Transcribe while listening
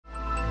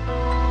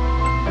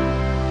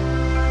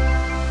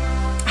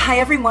Hi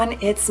everyone,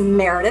 it's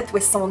Meredith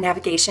with Soul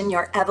Navigation,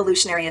 your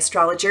evolutionary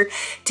astrologer.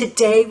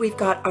 Today we've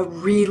got a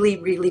really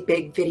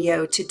big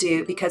video to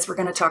do because we're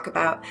going to talk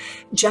about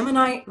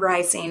Gemini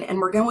rising, and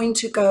we're going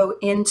to go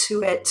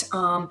into it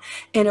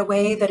in a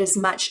way that is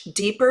much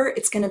deeper.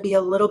 It's going to be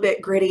a little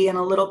bit gritty and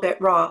a little bit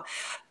raw.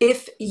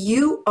 If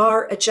you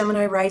are a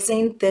Gemini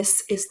rising,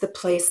 this is the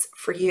place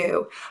for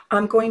you.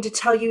 I'm going to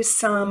tell you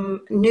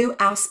some new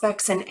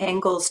aspects and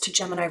angles to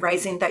Gemini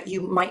rising that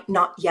you might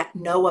not yet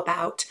know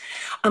about.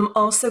 I'm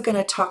also going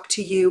to talk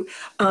to you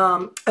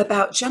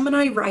about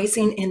Gemini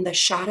rising in the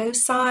shadow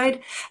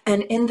side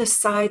and in the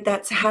side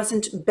that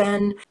hasn't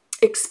been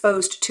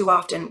exposed too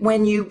often.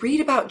 When you read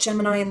about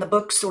Gemini in the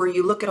books or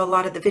you look at a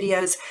lot of the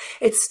videos,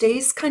 it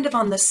stays kind of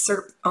on the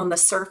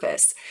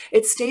surface.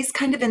 It stays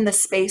kind of in the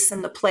space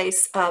and the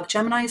place of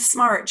Gemini's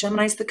smart,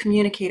 Gemini's the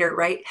communicator,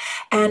 right?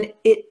 And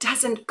it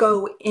doesn't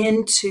go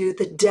into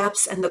the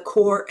depths and the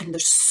core and the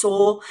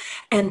soul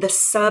and the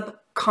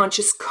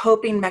subconscious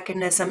coping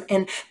mechanism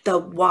and the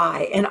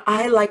why. And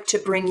I like to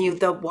bring you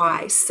the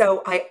why.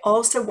 So I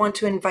also want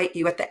to invite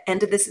you at the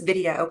end of this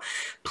video,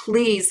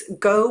 please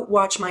go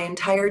watch my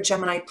entire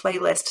Gemini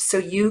playlist so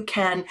you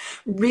can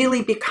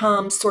really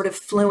become sort of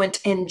fluent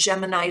in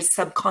Gemini's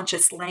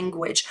subconscious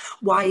language.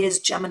 Why is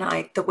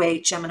Gemini the way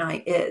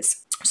Gemini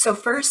is? So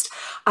first,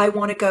 I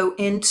want to go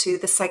into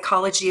the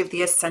psychology of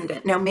the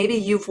ascendant. Now, maybe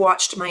you've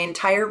watched my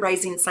entire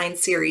rising sign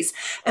series.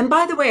 And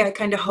by the way, I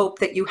kind of hope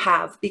that you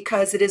have,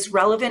 because it is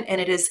relevant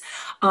and it is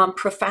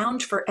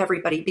profound for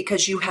everybody,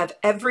 because you have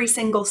every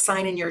single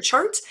sign in your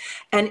chart.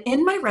 And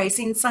in my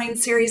rising sign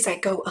series, I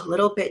go a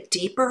little bit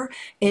deeper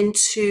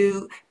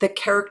into the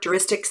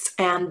characteristics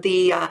and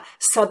the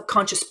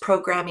subconscious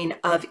programming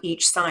of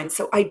each sign.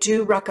 So I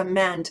do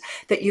recommend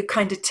that you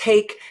kind of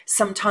take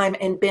some time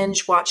and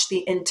binge watch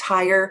the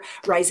entire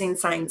rising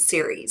sign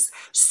series.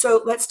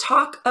 So let's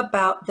talk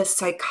about the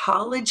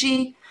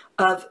psychology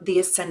of the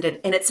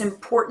ascendant. And it's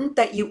important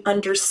that you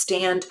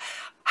understand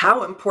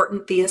how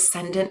important the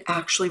ascendant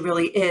actually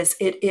really is.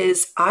 It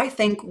is, I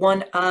think,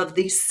 one of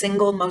the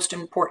single most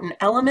important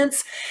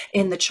elements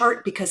in the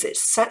chart because it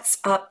sets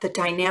up the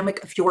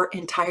dynamic of your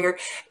entire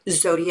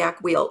zodiac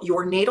wheel.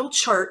 Your natal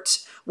chart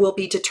will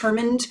be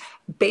determined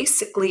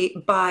basically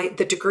by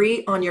the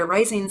degree on your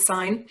rising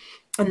sign,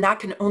 and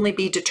that can only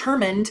be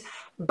determined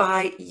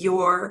by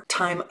your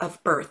time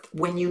of birth.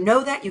 When you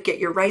know that, you get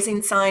your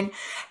rising sign,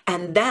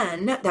 and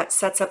then that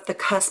sets up the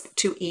cusp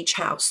to each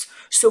house.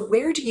 So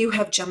where do you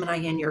have Gemini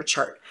in your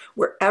chart?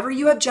 Wherever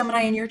you have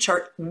Gemini in your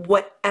chart,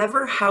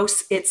 whatever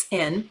house it's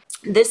in,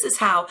 this is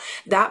how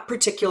that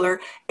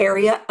particular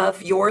area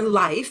of your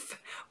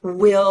life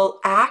will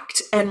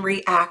act and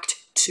react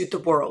to the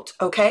world,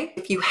 okay?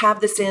 If you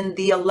have this in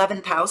the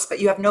 11th house, but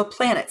you have no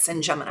planets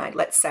in Gemini,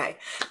 let's say,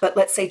 but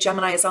let's say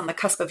Gemini is on the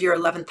cusp of your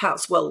 11th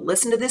house. Well,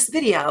 listen to this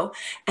video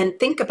and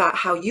think about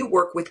how you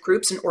work with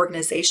groups and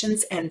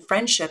organizations and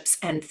friendships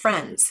and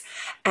friends.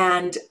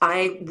 And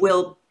I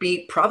will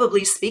be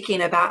probably speaking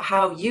about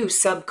how you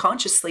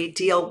subconsciously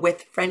deal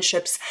with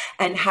friendships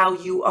and how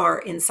you are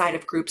inside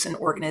of groups and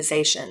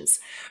organizations.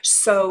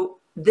 So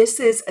this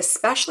is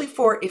especially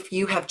for if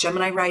you have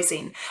Gemini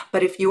rising,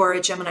 but if you are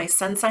a Gemini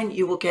sun sign,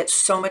 you will get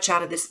so much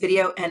out of this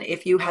video. And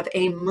if you have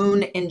a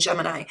moon in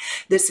Gemini,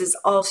 this is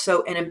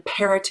also an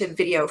imperative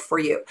video for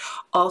you.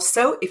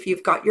 Also, if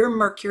you've got your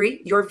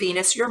Mercury, your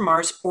Venus, your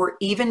Mars, or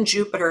even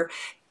Jupiter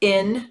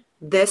in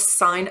this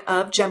sign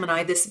of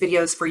Gemini, this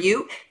video is for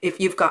you. If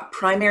you've got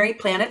primary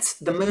planets,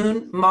 the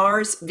moon,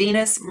 Mars,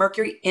 Venus,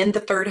 Mercury in the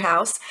 3rd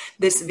house,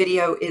 this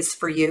video is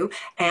for you.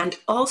 And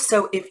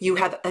also if you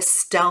have a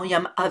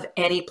stellium of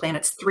any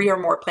planets, 3 or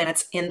more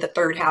planets in the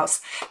 3rd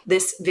house,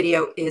 this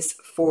video is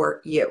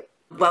for you.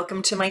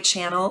 Welcome to my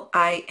channel.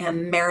 I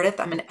am Meredith.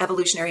 I'm an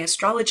evolutionary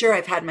astrologer.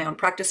 I've had my own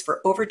practice for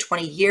over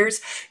 20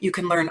 years. You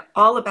can learn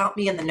all about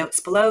me in the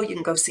notes below. You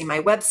can go see my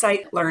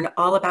website, learn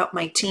all about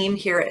my team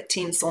here at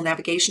Team Soul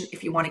Navigation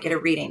if you want to get a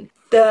reading.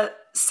 The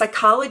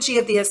psychology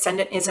of the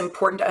ascendant is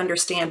important to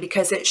understand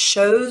because it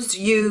shows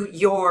you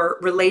your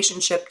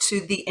relationship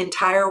to the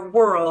entire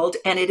world,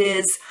 and it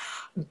is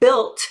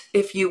built,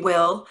 if you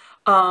will,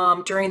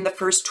 during the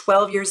first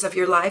 12 years of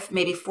your life,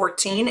 maybe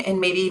 14, and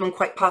maybe even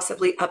quite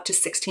possibly up to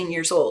 16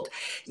 years old.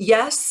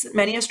 Yes,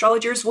 many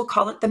astrologers will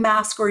call it the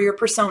mask or your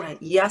persona.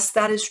 Yes,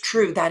 that is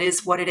true. That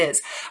is what it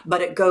is.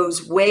 But it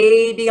goes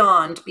way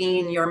beyond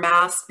being your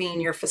mask, being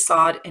your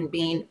facade, and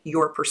being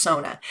your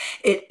persona.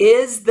 It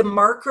is the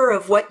marker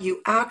of what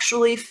you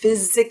actually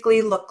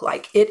physically look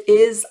like. It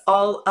is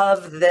all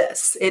of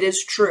this. It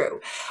is true.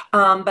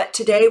 But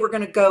today we're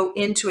going to go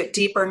into it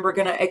deeper, and we're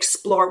going to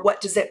explore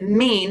what does it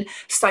mean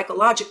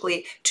psychologically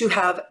to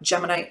have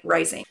Gemini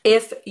rising.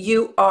 If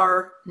you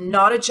are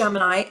not a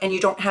Gemini and you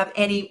don't have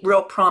any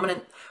real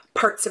prominent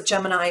parts of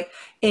Gemini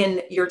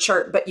in your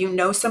chart, but you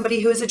know somebody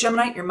who is a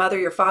Gemini, your mother,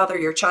 your father,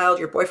 your child,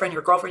 your boyfriend,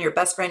 your girlfriend, your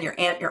best friend, your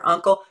aunt, your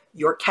uncle,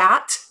 your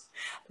cat,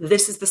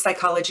 this is the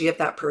psychology of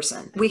that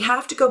person. We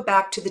have to go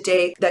back to the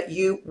day that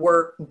you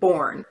were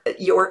born.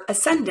 Your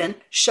ascendant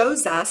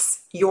shows us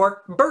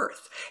your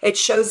birth. It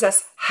shows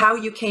us how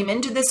you came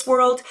into this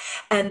world,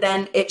 and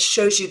then it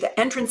shows you the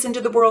entrance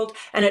into the world,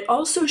 and it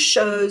also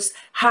shows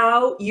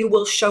how you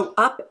will show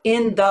up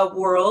in the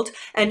world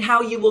and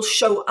how you will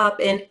show up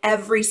in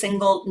every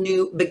single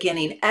new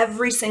beginning,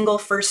 every single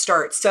first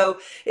start. So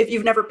if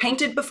you've never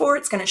painted before,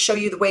 it's going to show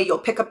you the way you'll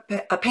pick up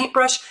a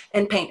paintbrush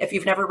and paint. If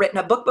you've never written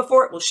a book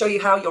before, it will show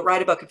you how you'll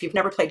write a book. If you've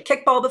never played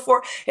kickball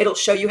before, it'll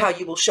show you how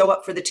you will show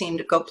up for the team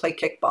to go play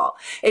kickball.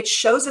 It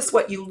shows us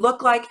what you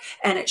look like,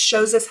 and it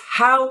shows us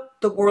how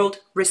the world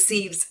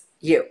receives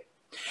you.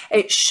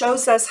 It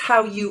shows us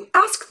how you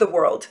ask the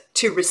world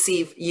to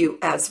receive you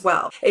as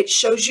well. It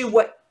shows you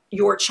what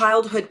your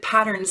childhood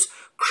patterns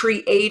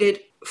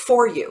created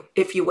for you,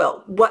 if you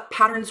will. What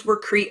patterns were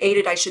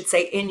created, I should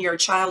say, in your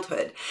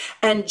childhood.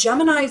 And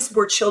Geminis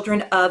were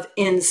children of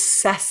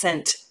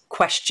incessant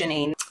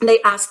questioning.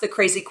 They ask the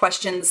crazy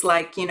questions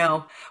like,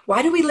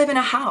 why do we live in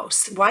a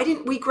house? Why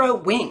didn't we grow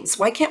wings?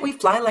 Why can't we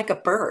fly like a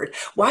bird?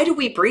 Why do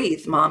we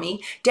breathe,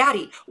 mommy?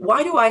 Daddy,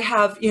 why do I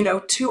have,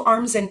 2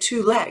 arms and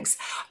 2 legs?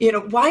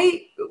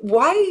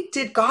 Why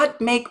did God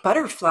make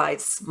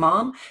butterflies,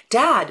 mom?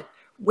 Dad,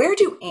 where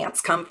do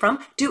ants come from?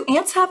 Do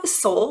ants have a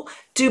soul?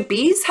 Do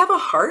bees have a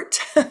heart?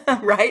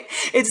 Right?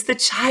 It's the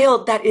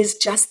child that is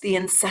just the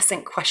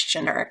incessant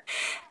questioner.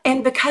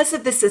 And because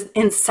of this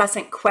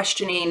incessant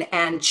questioning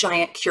and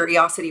giant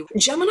curiosity,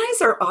 Geminis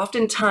are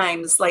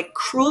oftentimes like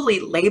cruelly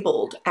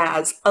labeled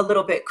as a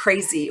little bit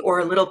crazy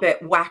or a little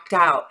bit whacked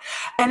out.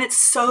 And it's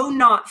so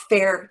not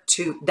fair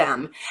to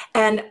them.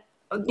 And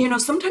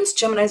sometimes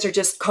Geminis are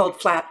just called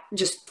flat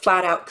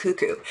out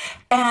cuckoo.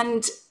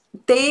 And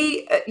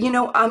they,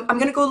 I'm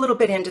going to go a little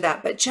bit into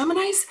that, but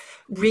Geminis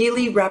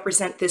really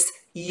represent this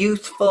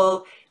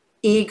youthful,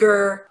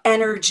 eager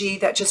energy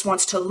that just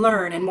wants to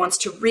learn and wants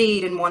to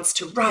read and wants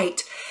to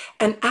write.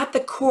 And at the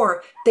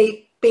core,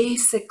 they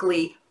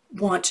basically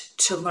want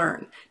to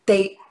learn.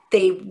 They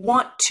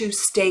want to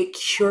stay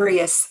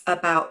curious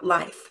about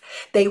life.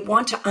 They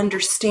want to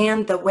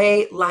understand the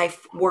way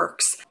life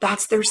works.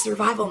 That's their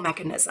survival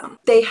mechanism.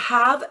 They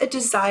have a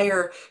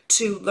desire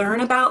to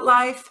learn about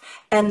life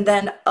and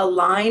then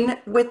align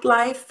with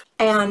life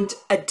and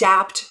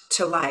adapt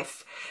to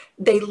life.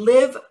 They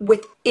live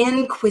with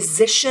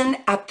inquisition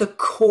at the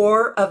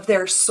core of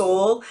their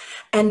soul,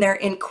 and their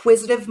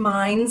inquisitive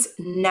minds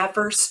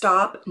never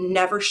stop,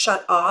 never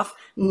shut off,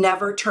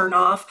 never turn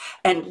off,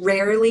 and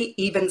rarely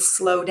even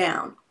slow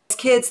down. As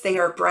kids, they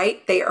are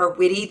bright, they are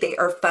witty, they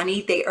are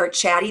funny, they are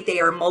chatty, they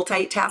are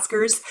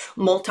multitaskers,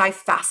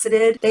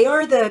 multifaceted. They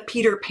are the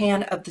Peter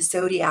Pan of the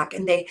Zodiac,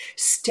 and they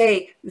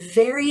stay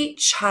very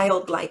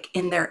childlike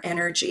in their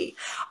energy.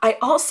 I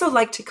also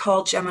like to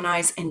call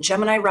Geminis, and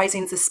Gemini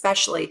risings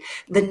especially,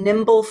 the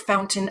nimble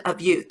fountain of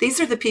youth. These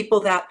are the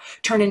people that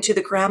turn into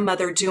the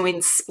grandmother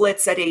doing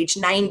splits at age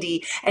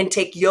 90 and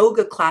take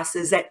yoga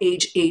classes at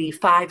age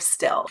 85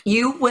 still.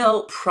 You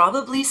will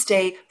probably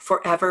stay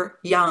forever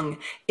young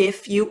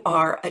if you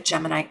are a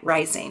Gemini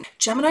rising.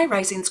 Gemini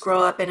risings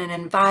grow up in an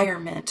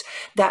environment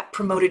that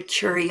promoted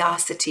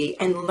curiosity,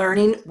 and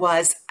learning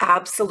was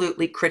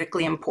absolutely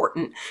critically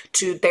important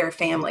to their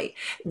family.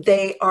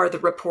 They are the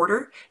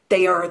reporter,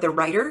 they are the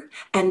writer,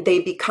 and they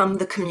become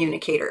the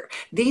communicator.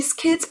 These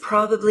kids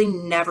probably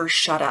never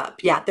shut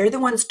up. Yeah, they're the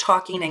ones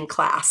talking in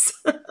class.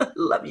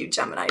 Love you,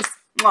 Geminis.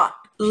 Mwah.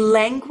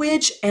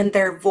 Language and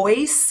their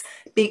voice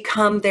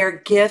become their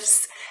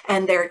gifts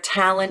and their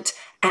talent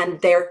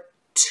and their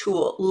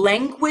tool.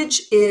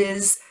 Language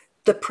is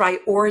the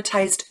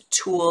prioritized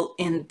tool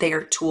in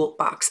their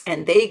toolbox,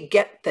 and they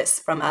get this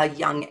from a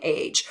young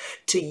age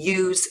to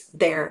use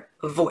their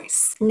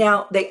voice.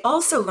 Now, they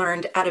also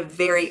learned at a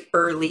very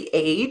early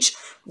age,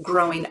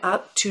 growing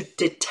up, to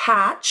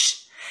detach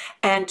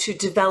and to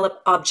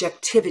develop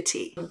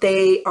objectivity.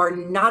 They are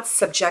not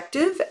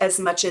subjective as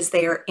much as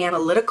they are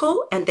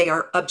analytical, and they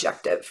are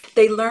objective.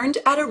 They learned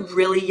at a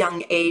really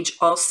young age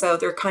also,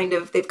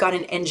 they've got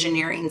an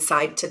engineering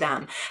side to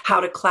them, how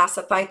to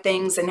classify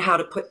things and how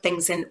to put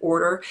things in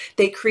order.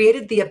 They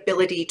created the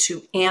ability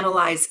to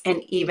analyze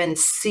and even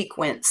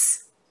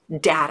sequence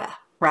data,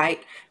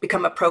 right?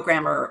 Become a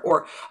programmer,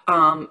 or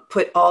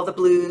put all the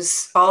blue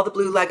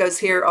Legos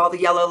here, all the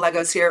yellow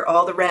Legos here,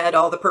 all the red,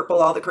 all the purple,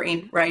 all the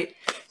green, right?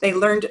 They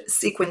learned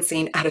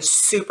sequencing at a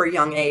super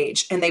young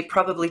age, and they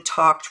probably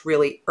talked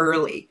really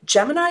early.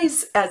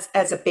 Geminis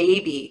as a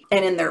baby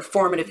and in their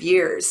formative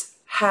years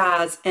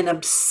has an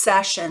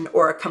obsession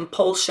or a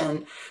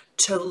compulsion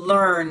to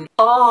learn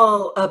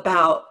all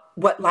about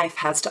what life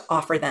has to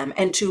offer them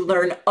and to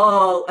learn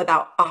all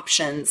about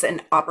options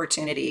and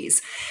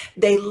opportunities.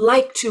 They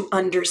like to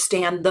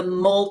understand the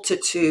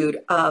multitude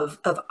of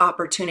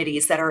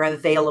opportunities that are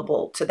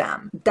available to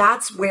them.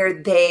 That's where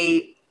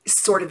they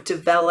sort of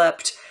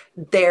developed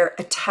their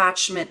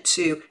attachment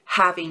to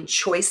having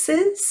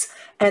choices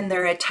and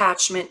their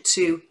attachment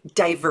to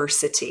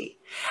diversity.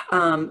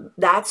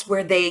 That's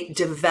where they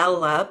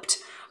developed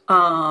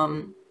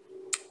the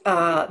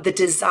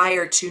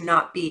desire to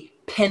not be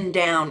pinned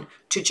down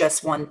to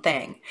just one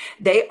thing.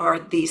 They are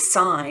the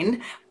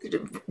sign,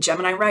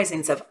 Gemini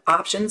risings, of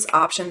options,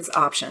 options,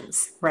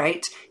 options,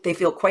 right? They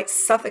feel quite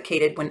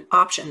suffocated when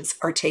options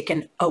are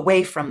taken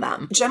away from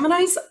them.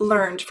 Geminis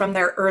learned from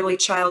their early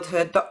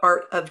childhood the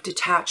art of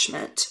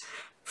detachment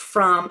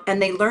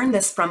and they learned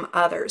this from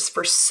others.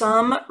 For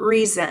some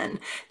reason,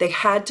 they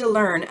had to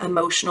learn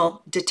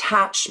emotional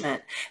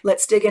detachment.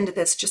 Let's dig into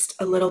this just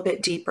a little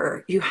bit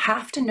deeper. You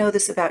have to know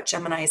this about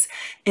Geminis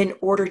in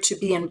order to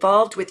be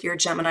involved with your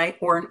Gemini,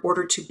 or in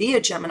order to be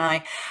a Gemini,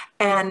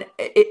 and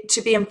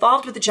to be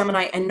involved with a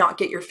Gemini and not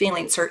get your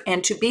feelings hurt,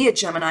 and to be a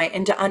Gemini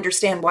and to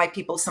understand why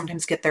people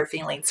sometimes get their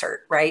feelings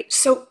hurt, right?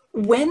 So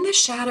when the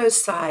shadow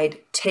side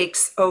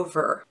takes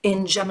over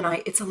in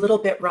Gemini, it's a little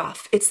bit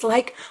rough. It's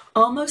like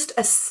almost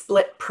a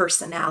split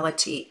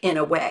personality in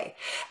a way.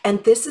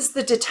 And this is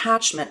the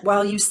detachment.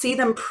 While you see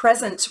them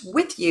present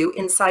with you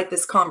inside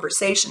this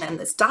conversation and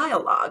this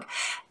dialogue,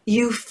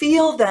 you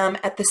feel them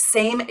at the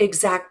same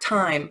exact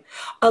time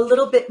a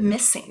little bit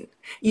missing.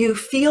 You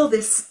feel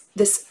this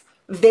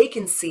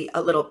vacancy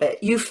a little bit.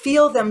 You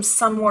feel them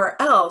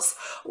somewhere else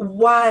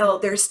while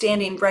they're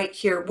standing right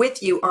here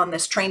with you on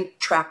this train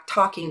track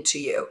talking to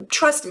you.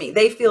 Trust me,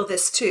 they feel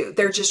this too.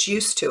 They're just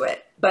used to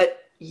it,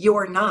 but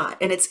you're not.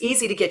 And it's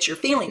easy to get your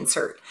feelings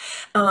hurt.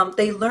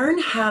 They learn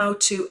how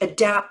to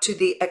adapt to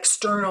the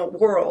external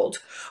world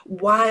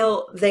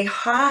while they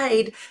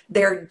hide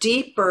their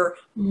deeper,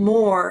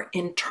 more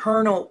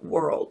internal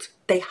world.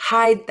 They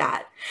hide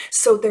that.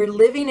 So they're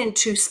living in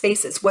two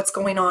spaces. What's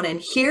going on in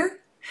here,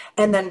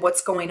 and then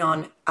what's going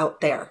on out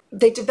there.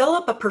 They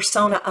develop a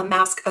persona, a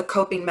mask, a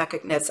coping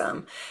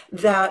mechanism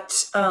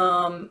that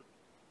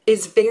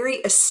is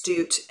very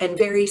astute and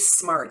very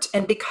smart.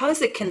 And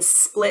because it can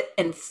split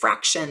and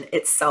fraction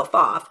itself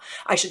off,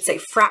 I should say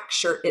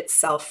fracture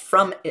itself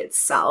from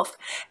itself,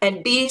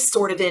 and be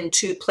sort of in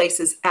two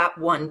places at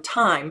one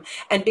time,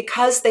 and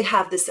because they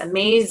have this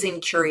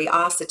amazing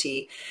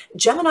curiosity,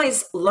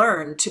 Geminis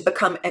learn to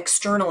become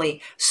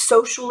externally,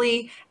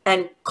 socially,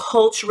 and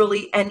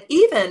culturally, and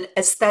even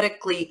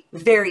aesthetically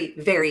very,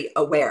 very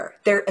aware.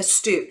 They're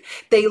astute.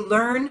 They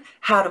learn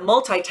how to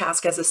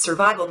multitask as a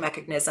survival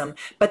mechanism,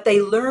 but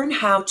they learn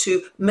how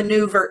to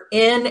maneuver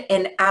in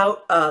and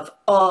out of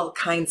all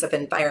kinds of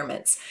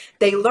environments.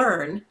 They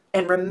learn,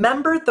 and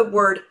remember the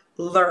word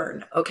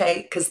learn,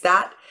 okay? Because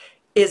that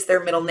is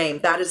their middle name.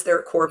 That is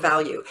their core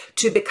value,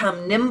 to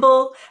become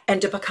nimble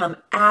and to become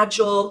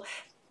agile.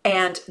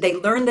 And they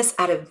learn this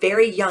at a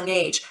very young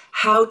age,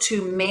 how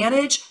to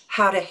manage,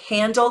 how to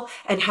handle,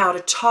 and how to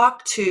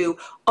talk to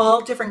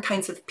all different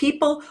kinds of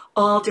people,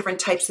 all different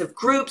types of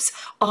groups,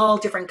 all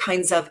different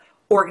kinds of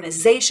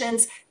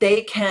organizations.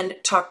 They can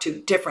talk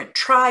to different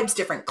tribes,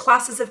 different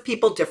classes of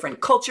people,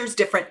 different cultures,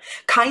 different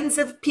kinds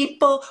of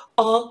people,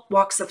 all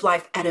walks of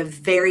life at a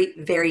very,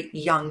 very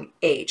young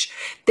age.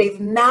 They've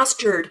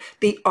mastered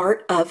the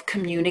art of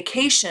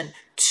communication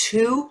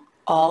to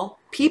all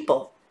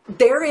people.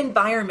 Their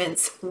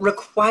environments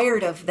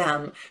required of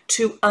them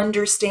to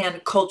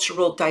understand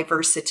cultural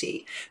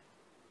diversity,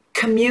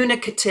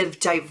 communicative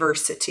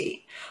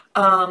diversity.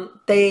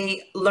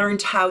 They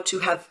learned how to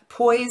have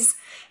poise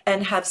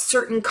and have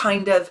certain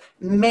kind of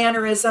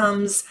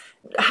mannerisms,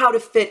 how to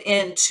fit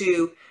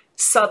into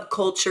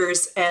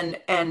subcultures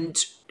and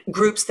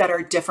groups that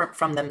are different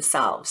from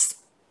themselves.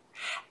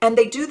 And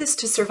they do this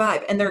to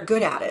survive, and they're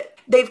good at it.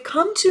 They've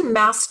come to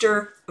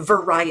master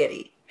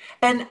variety.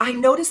 And I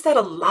notice that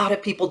a lot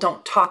of people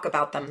don't talk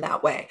about them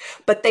that way,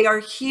 but they are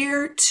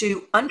here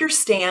to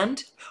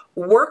understand,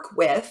 work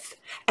with,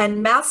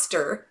 and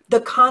master the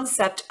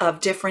concept of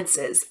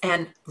differences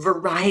and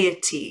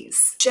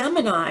varieties.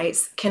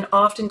 Geminis can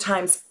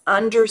oftentimes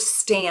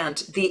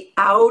understand the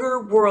outer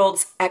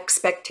world's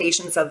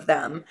expectations of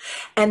them,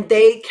 and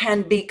they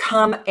can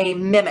become a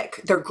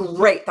mimic. They're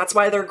great. That's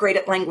why they're great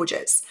at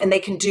languages, and they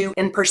can do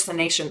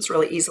impersonations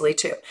really easily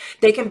too.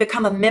 They can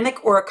become a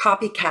mimic or a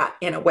copycat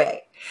in a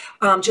way.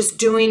 Just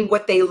doing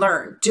what they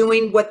learn,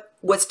 doing what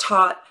was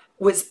taught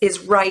is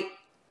right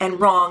and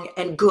wrong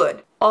and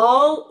good,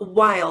 all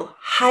while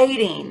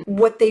hiding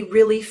what they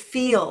really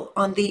feel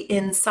on the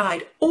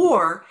inside,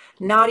 or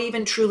not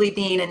even truly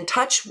being in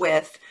touch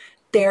with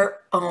their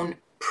own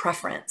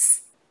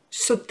preference.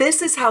 So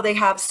this is how they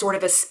have sort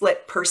of a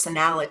split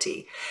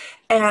personality.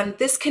 And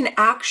this can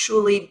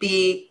actually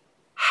be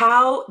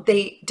how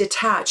they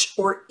detach,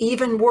 or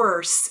even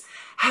worse,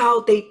 how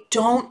they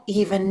don't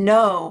even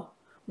know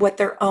what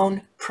their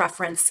own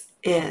preference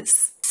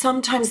is.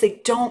 Sometimes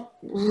they don't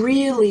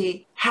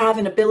really have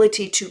an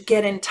ability to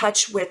get in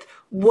touch with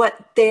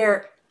what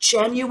their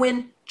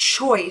genuine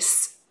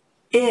choice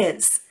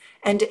is.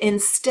 And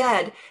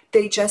instead,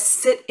 they just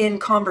sit in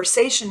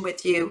conversation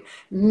with you,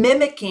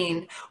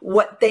 mimicking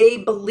what they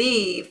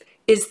believe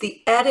is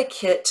the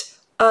etiquette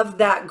of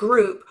that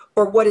group,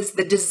 or what is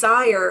the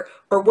desire,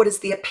 or what is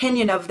the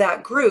opinion of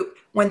that group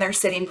when they're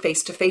sitting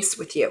face to face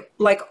with you.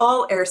 Like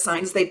all air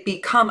signs, they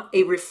become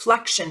a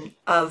reflection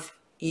of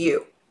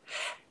you.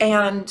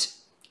 And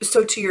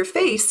So to your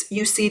face,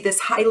 you see this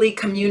highly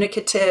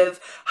communicative,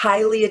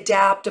 highly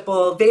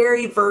adaptable,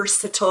 very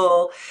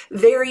versatile,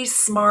 very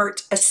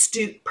smart,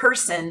 astute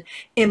person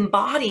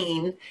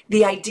embodying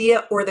the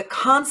idea or the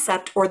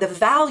concept or the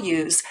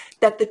values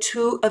that the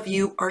two of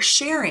you are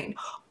sharing,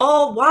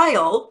 all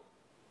while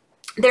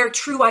their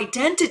true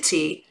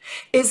identity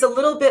is a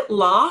little bit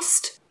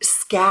lost,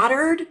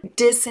 scattered,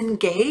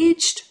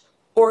 disengaged,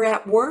 or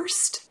at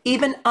worst,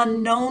 even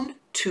unknown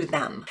to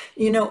them.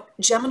 You know,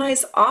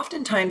 Geminis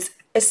oftentimes,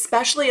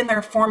 especially in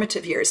their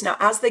formative years. Now,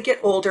 as they get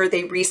older,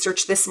 they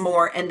research this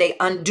more and they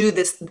undo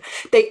this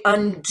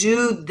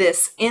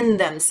in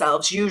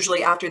themselves,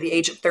 usually after the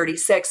age of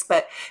 36.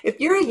 But if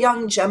you're a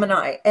young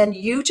Gemini and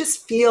you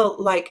just feel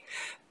like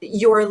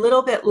you're a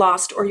little bit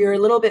lost, or you're a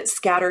little bit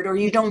scattered, or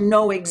you don't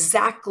know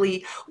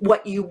exactly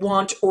what you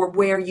want or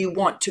where you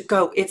want to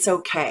go, it's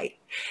okay.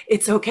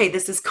 It's okay.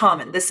 This is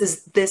common. This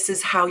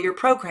is how you're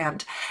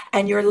programmed.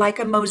 And you're like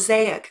a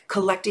mosaic,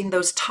 collecting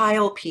those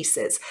tile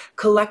pieces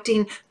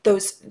to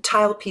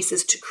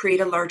create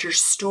a larger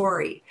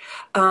story.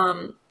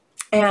 And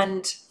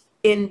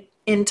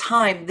in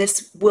time,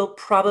 this will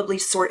probably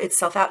sort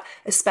itself out,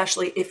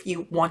 especially if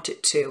you want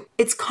it to.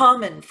 It's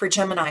common for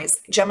Geminis,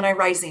 Gemini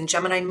rising,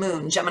 Gemini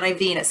moon, Gemini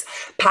Venus,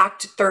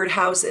 packed third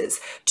houses,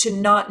 to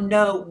not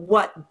know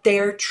what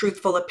their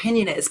truthful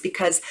opinion is,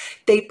 because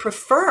they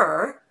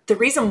prefer. The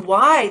reason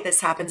why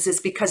this happens is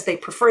because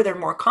they're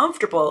more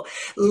comfortable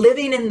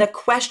living in the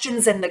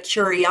questions and the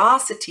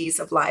curiosities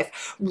of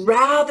life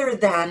rather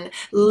than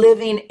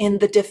living in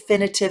the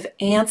definitive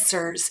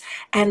answers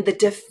and the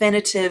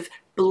definitive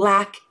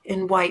black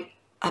and white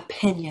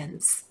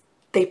opinions.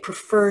 They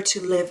prefer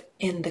to live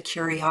in the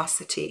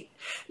curiosity.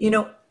 You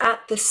know,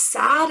 at the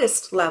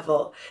saddest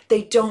level,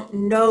 they don't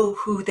know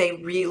who they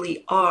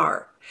really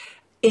are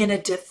in a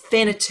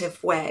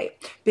definitive way,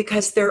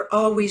 because they're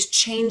always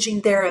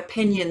changing their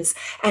opinions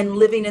and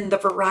living in the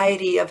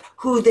variety of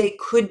who they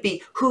could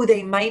be, who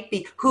they might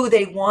be, who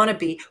they want to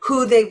be,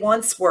 who they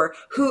once were,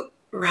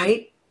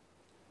 right?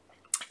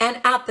 And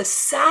at the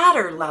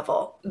sadder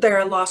level, they're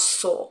a lost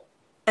soul.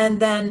 And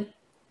then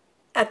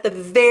at the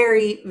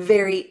very,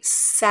 very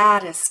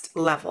saddest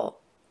level,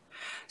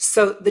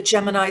 so the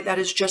Gemini that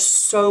is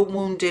just so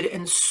wounded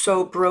and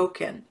so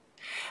broken,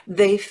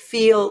 they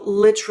feel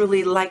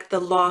literally like the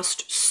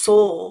lost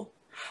soul,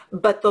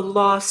 but the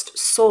lost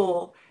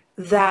soul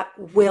that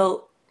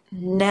will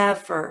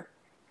never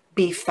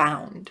be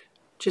found,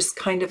 just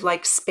kind of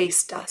like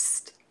space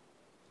dust.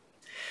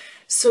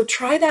 So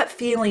try that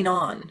feeling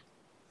on.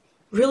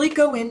 Really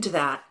go into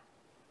that.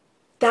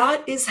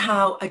 That is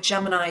how a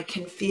Gemini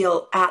can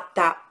feel at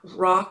that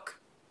rock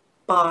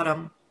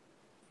bottom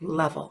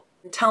level.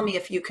 Tell me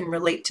if you can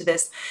relate to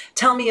this.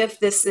 Tell me if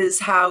this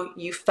is how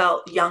you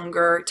felt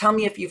younger. Tell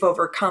me if you've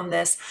overcome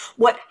this.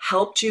 What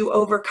helped you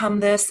overcome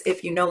this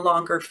if you no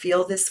longer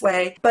feel this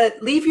way?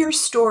 But leave your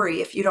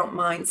story if you don't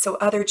mind, so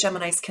other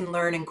Geminis can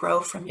learn and grow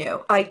from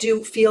you. I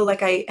do feel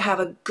like I have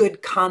a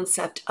good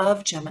concept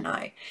of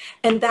Gemini.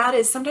 And that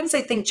is, sometimes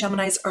I think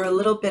Geminis are a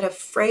little bit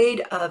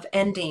afraid of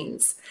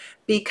endings,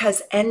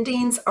 because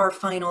endings are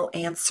final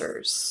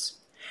answers.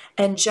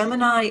 And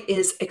Gemini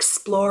is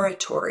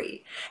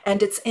exploratory,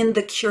 and it's in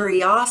the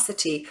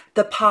curiosity,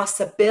 the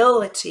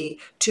possibility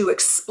to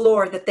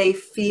explore, that they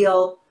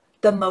feel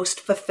the most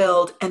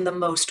fulfilled and the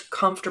most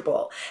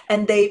comfortable.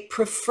 And they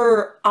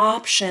prefer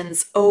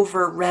options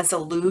over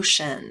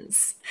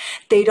resolutions.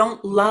 They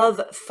don't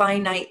love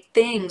finite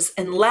things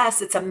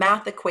unless it's a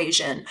math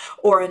equation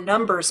or a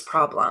numbers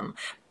problem,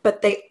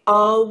 but they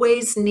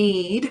always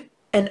need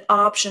an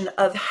option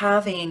of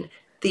having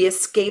the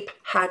escape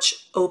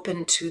hatch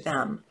open to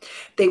them.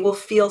 They will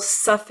feel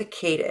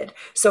suffocated.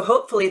 So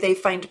hopefully they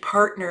find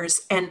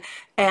partners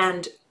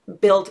and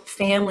build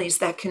families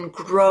that can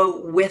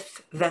grow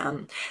with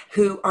them,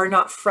 who are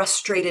not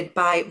frustrated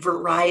by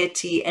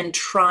variety and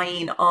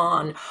trying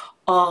on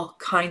all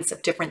kinds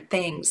of different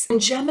things.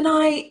 And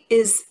Gemini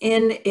is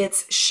in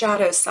its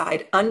shadow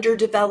side,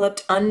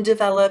 underdeveloped,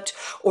 undeveloped,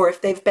 or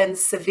if they've been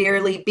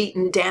severely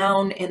beaten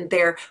down in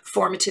their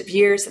formative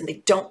years and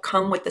they don't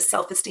come with the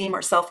self-esteem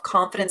or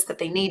self-confidence that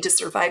they need to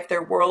survive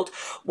their world,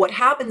 what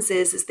happens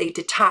is they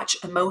detach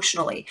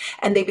emotionally,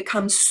 and they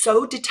become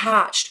so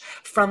detached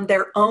from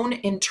their own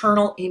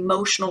internal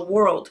emotional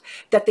world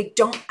that they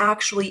don't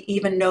actually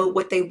even know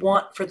what they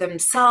want for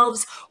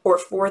themselves or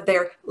for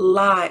their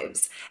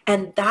lives.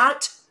 And that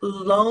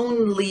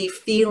lonely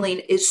feeling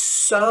is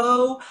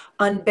so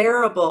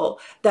unbearable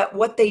that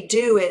what they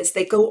do is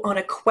they go on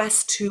a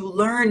quest to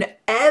learn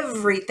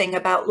everything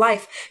about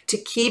life, to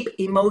keep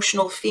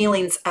emotional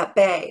feelings at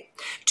bay,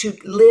 to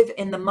live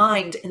in the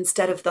mind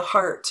instead of the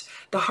heart.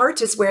 The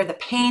heart is where the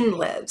pain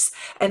lives.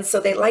 And so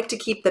they like to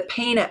keep the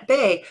pain at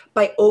bay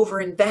by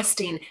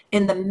over-investing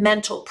in the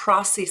mental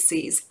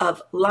processes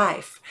of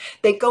life.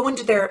 They go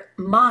into their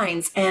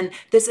minds, and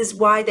this is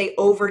why they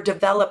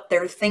overdevelop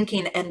their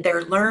thinking and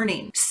their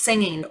learning,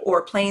 singing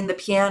or playing the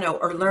piano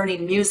or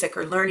learning music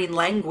or learning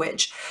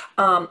language,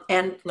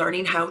 and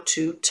learning how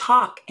to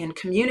talk and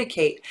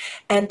communicate.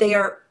 And they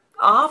are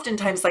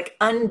oftentimes like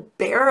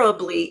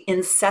unbearably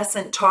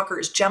incessant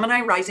talkers.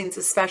 Gemini risings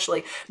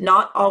especially,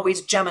 not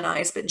always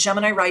Geminis, but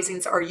Gemini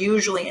risings are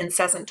usually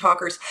incessant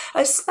talkers,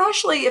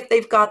 especially if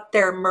they've got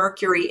their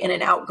Mercury in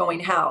an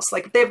outgoing house.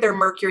 Like if they have their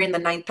Mercury in the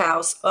ninth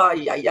house,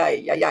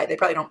 they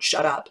probably don't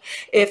shut up.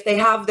 If they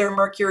have their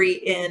Mercury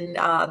in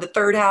the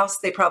third house,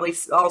 they probably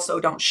also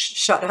don't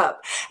shut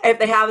up. If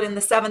they have it in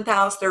the seventh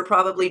house, they're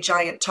probably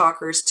giant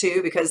talkers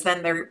too, because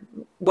then they're,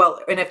 well,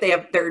 and if they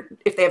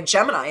have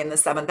Gemini in the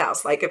seventh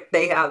house, like if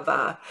they have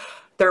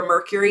their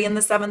Mercury in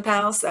the seventh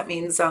house, that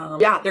means,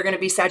 yeah, they're going to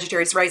be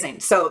Sagittarius rising.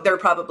 So they're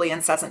probably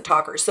incessant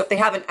talkers. So if they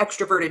have an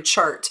extroverted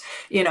chart,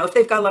 you know, if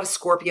they've got a lot of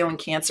Scorpio and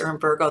Cancer and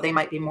Virgo, they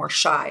might be more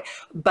shy.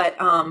 But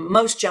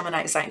most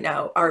Geminis I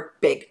know are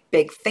big,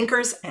 big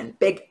thinkers and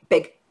big,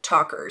 big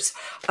talkers.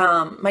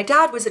 My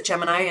dad was a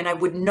Gemini, and I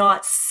would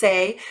not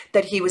say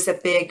that he was a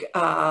big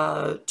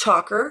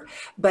talker,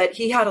 but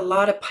he had a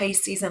lot of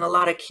Pisces and a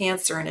lot of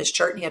Cancer in his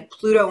chart, and he had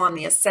Pluto on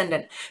the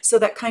ascendant. So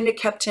that kind of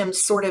kept him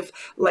sort of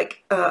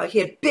like, he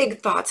had big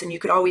thoughts, and you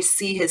could always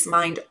see his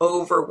mind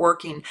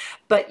overworking,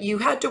 but you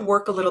had to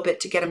work a little bit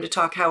to get him to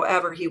talk.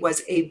 However, he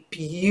was a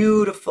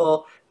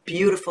beautiful,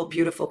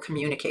 beautiful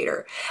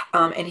communicator.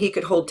 And he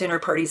could hold dinner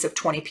parties of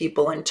 20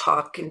 people and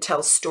talk and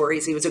tell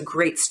stories. He was a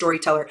great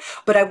storyteller,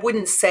 but I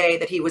wouldn't say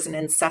that he was an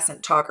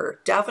incessant talker.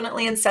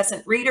 Definitely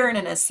incessant reader and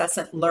an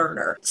incessant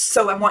learner.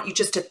 So I want you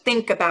just to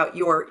think about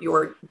your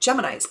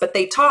Geminis, but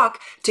they talk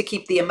to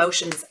keep the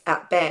emotions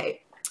at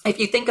bay. If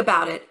you think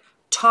about it,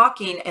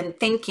 talking and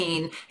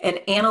thinking and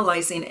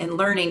analyzing and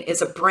learning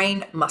is a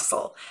brain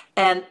muscle,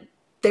 and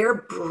their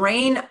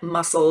brain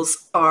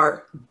muscles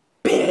are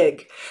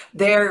big.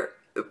 Their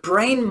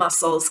brain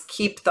muscles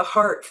keep the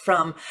heart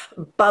from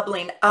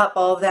bubbling up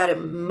all that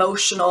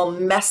emotional,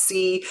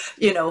 messy,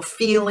 you know,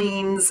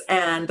 feelings,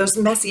 and those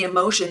messy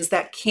emotions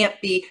that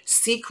can't be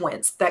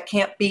sequenced, that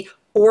can't be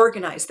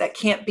organized, that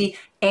can't be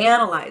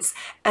analyzed,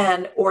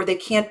 and or they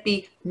can't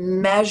be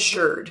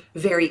measured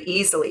very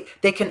easily.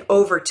 They can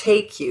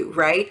overtake you,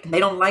 right? And they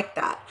don't like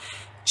that.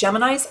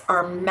 Geminis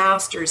are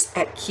masters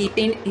at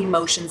keeping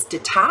emotions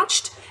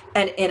detached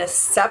and in a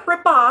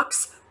separate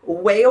box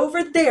way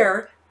over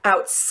there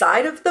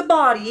outside of the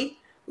body.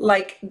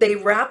 Like they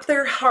wrap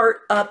their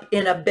heart up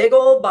in a big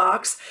old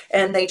box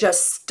and they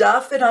just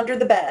stuff it under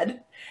the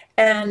bed,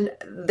 and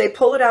they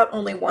pull it out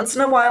only once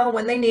in a while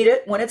when they need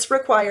it, when it's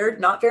required,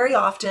 not very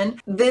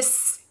often.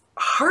 This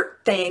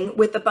heart thing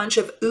with a bunch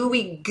of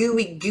ooey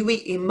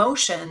gooey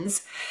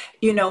emotions,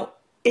 you know,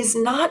 is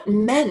not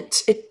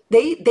meant,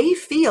 they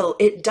feel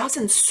it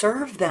doesn't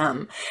serve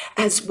them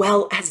as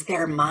well as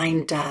their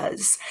mind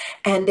does.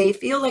 And they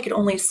feel like it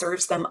only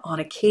serves them on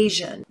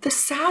occasion. The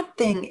sad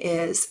thing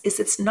is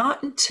it's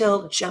not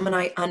until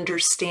Gemini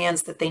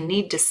understands that they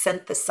need to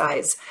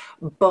synthesize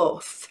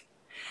both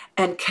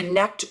and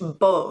connect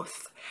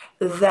both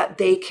that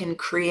they can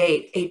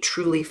create a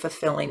truly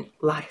fulfilling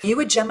life. You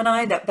a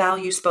Gemini that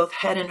values both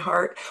head and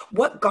heart?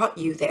 What got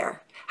you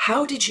there?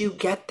 How did you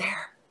get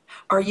there?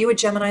 Are you a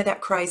Gemini that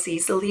cries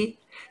easily?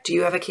 Do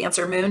you have a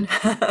Cancer moon?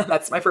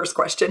 That's my first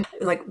question.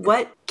 Like,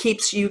 what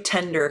keeps you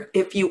tender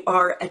if you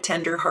are a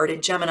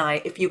tender-hearted Gemini,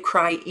 if you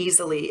cry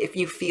easily, if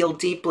you feel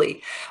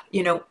deeply?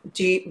 You know,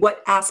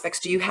 what aspects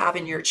do you have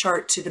in your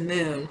chart to the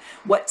moon?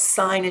 What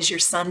sign is your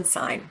sun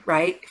sign,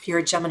 right? If you're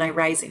a Gemini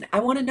rising, I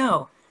want to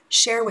know.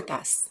 Share with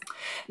us.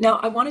 Now,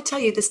 I want to tell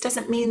you, this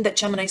doesn't mean that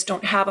Geminis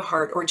don't have a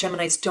heart or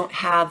Geminis don't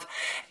have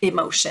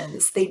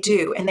emotions. They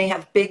do, and they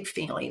have big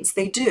feelings.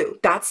 They do.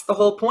 That's the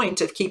whole point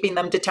of keeping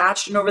them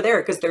detached and over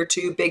there, because they're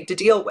too big to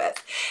deal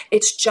with.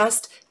 It's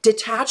just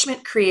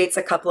detachment creates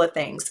a couple of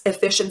things,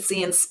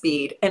 efficiency and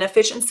speed. And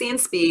efficiency and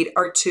speed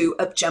are two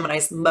of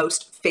Gemini's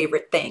most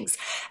favorite things.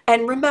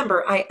 And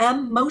remember, I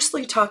am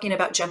mostly talking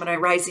about Gemini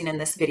rising in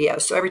this video.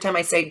 So every time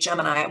I say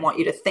Gemini, I want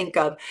you to think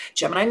of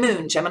Gemini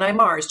moon, Gemini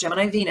Mars,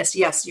 Gemini Venus.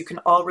 Yes, you can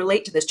all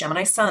relate to this.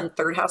 Gemini sun,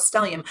 third house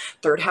stellium,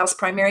 third house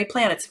primary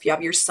planets. If you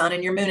have your sun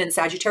and your moon in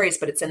Sagittarius,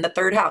 but it's in the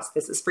third house,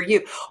 this is for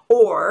you.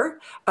 Or,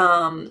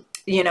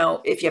 you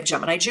know, if you have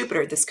Gemini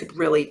Jupiter, this could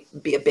really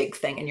be a big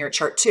thing in your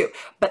chart too.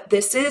 But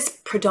this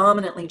is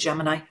predominantly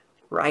Gemini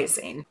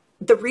rising.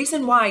 The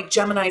reason why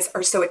Geminis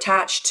are so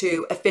attached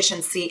to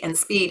efficiency and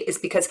speed is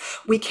because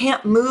we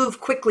can't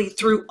move quickly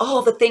through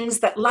all the things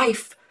that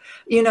life,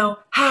 you know,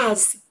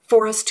 has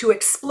for us to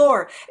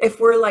explore. If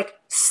we're like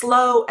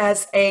slow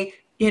as a,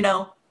 you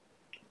know,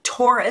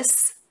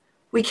 Taurus,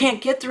 we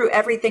can't get through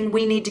everything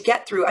we need to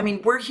get through. I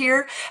mean, we're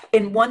here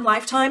in one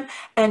lifetime,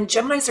 and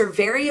Geminis are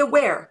very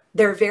aware.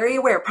 They're very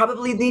aware,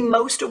 probably the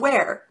most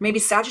aware, maybe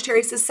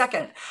Sagittarius is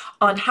second,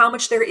 on how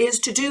much there is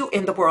to do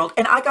in the world.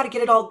 And I got to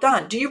get it all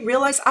done. Do you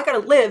realize I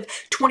got to live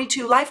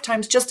 22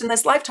 lifetimes just in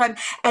this lifetime?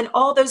 And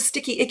all those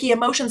sticky, icky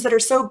emotions that are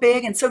so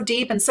big and so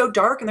deep and so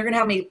dark, and they're going to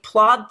have me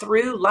plod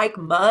through like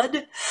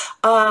mud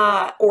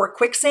or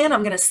quicksand.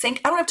 I'm going to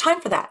sink. I don't have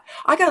time for that.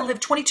 I got to live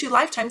 22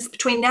 lifetimes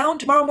between now and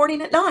tomorrow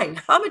morning at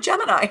 9. I'm a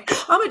Gemini.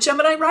 I'm a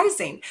Gemini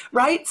rising,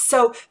 right?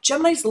 So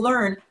Geminis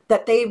learn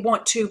that they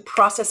want to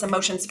process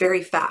emotions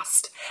very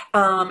fast.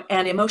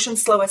 And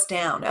emotions slow us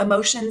down.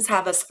 Emotions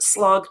have us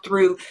slog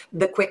through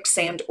the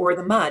quicksand or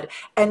the mud.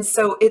 And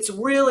so it's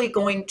really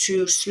going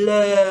to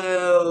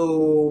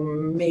slow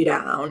me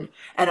down.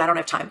 And I don't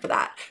have time for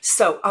that.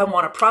 So I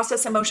want to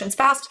process emotions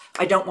fast.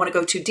 I don't want to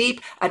go too deep.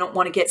 I don't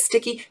want to get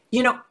sticky.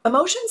 You know,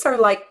 emotions are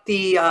like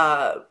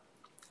the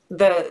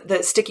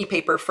sticky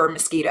paper for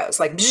mosquitoes,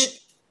 like,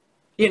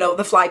 you know,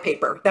 the fly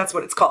paper. That's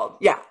what it's called.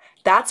 Yeah.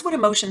 That's what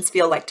emotions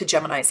feel like to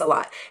Geminis a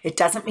lot. It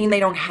doesn't mean they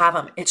don't have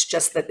them. It's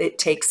just that it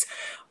takes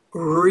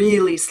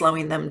really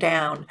slowing them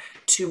down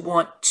to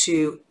want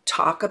to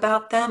talk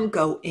about them,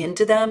 go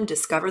into them,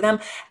 discover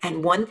them.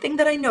 And one thing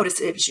that I notice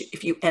is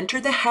if you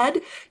enter the head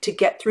to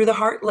get through the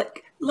heart,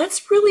 like,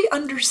 let's really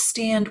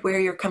understand where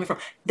you're coming from.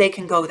 They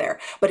can go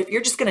there. But if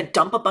you're just going to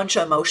dump a bunch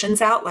of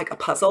emotions out like a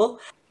puzzle,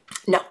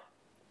 no.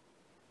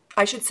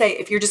 I should say,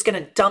 if you're just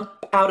going to dump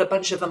out a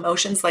bunch of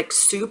emotions like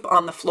soup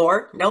on the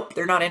floor, nope,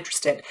 they're not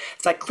interested.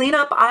 It's like clean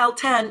up aisle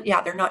 10.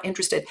 Yeah, they're not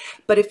interested.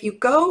 But if you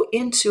go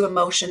into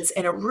emotions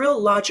in a real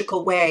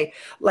logical way,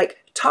 like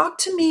talk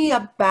to me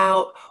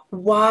about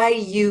why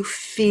you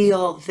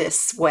feel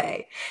this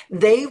way,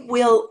 they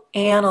will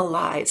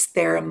analyze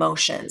their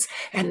emotions,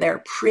 and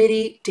they're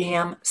pretty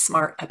damn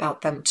smart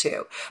about them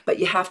too. But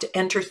you have to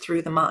enter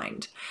through the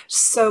mind.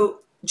 So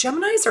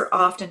Geminis are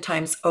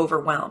oftentimes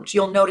overwhelmed.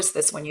 You'll notice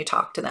this when you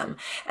talk to them.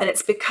 And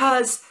it's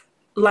because,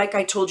 like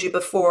I told you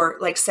before,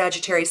 like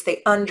Sagittarius,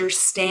 they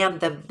understand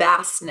the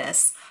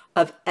vastness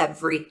of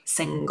every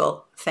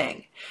single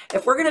thing.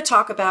 If we're going to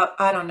talk about,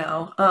 I don't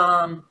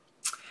know,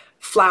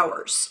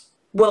 flowers.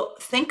 Well,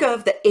 think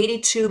of the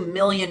 82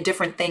 million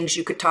different things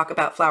you could talk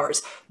about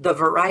flowers. The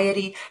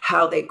variety,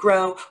 how they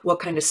grow, what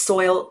kind of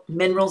soil,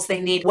 minerals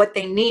they need, what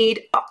they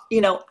need,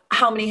 you know,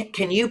 how many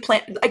can you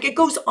plant? Like it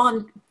goes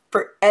on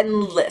for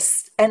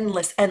endless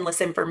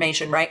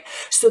information, right?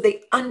 So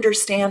they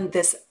understand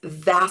this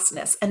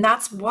vastness, and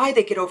that's why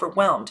they get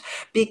overwhelmed,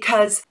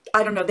 because,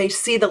 I don't know, they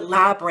see the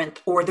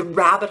labyrinth or the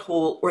rabbit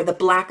hole or the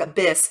black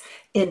abyss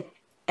in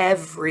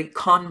every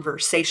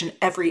conversation,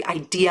 every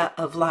idea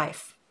of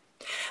life.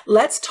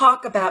 Let's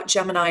talk about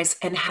Geminis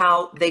and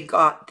how they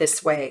got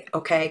this way,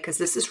 okay? Because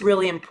this is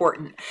really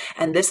important,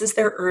 and this is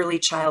their early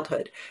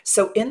childhood.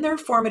 So in their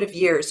formative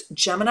years,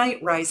 Gemini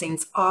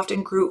risings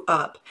often grew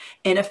up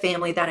in a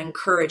family that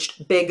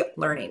encouraged big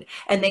learning,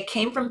 and they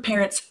came from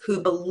parents who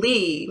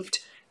believed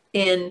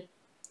in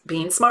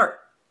being smart,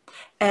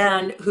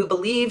 and who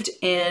believed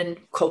in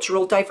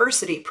cultural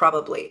diversity,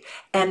 probably.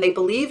 And they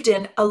believed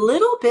in a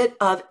little bit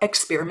of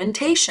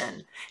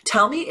experimentation.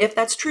 Tell me if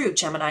that's true,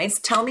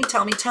 Geminis. Tell me,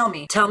 tell me, tell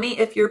me. Tell me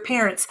if your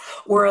parents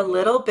were a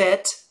little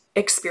bit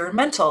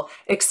experimental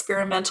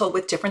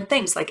with different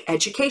things like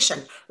education.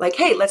 Like,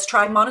 hey, let's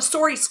try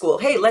Montessori school.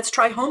 Hey, let's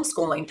try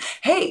homeschooling.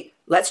 Hey,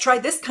 let's try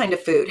this kind of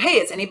food. Hey,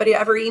 has anybody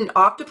ever eaten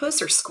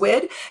octopus or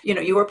squid? You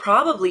know, you were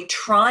probably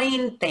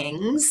trying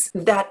things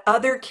that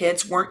other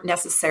kids weren't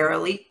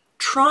necessarily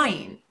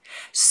trying.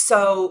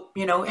 So,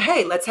 you know,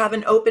 hey, let's have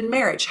an open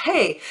marriage.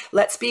 Hey,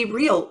 let's be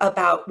real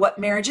about what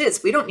marriage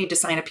is. We don't need to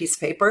sign a piece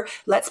of paper.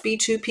 Let's be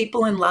two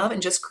people in love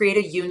and just create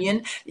a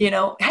union. You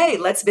know, hey,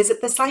 let's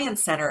visit the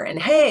science center, and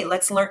hey,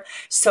 let's learn.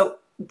 So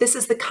this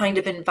is the kind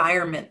of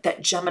environment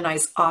that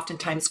Geminis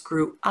oftentimes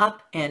grew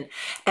up in.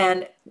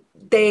 And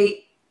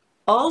they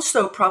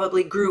also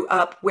probably grew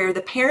up where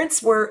the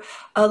parents were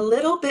a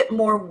little bit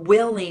more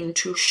willing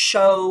to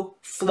show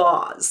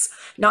flaws.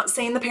 Not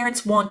saying the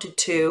parents wanted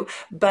to,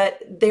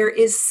 but there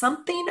is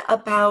something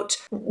about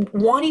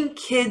wanting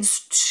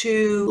kids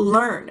to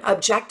learn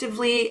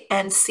objectively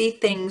and see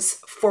things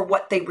for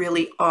what they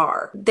really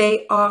are.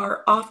 They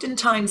are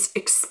oftentimes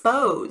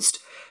exposed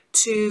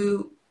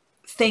to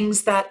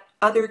things that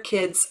other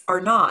kids are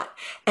not.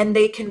 And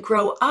they can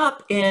grow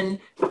up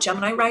in,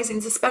 Gemini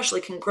risings especially,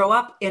 can grow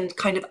up in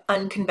kind of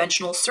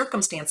unconventional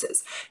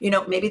circumstances. You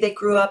know, maybe they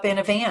grew up in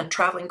a van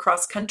traveling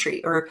cross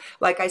country, or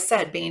like I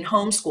said, being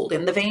homeschooled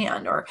in the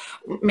van, or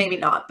maybe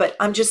not. But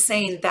I'm just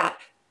saying that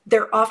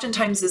there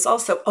oftentimes is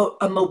also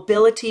a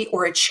mobility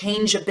or a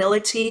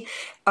changeability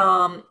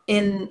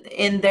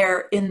in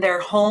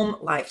their home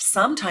life.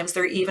 Sometimes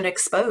they're even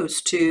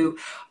exposed to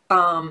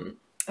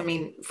I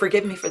mean,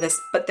 forgive me for this,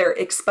 but they're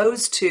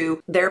exposed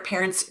to their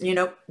parents, you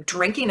know,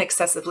 drinking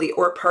excessively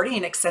or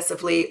partying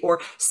excessively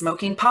or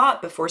smoking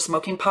pot before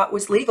smoking pot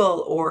was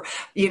legal, or,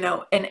 you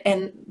know,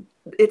 and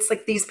it's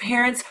like these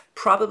parents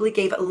probably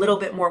gave a little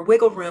bit more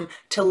wiggle room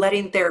to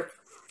letting their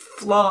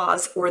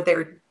flaws or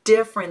their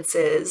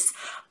differences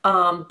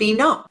be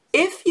known.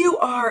 If you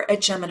are a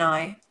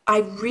Gemini,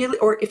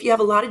 or if you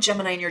have a lot of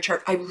Gemini in your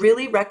chart, I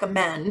really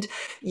recommend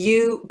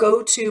you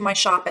go to my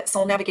shop at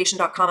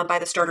soulnavigation.com and buy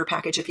the starter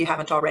package if you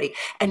haven't already,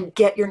 and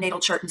get your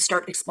natal chart and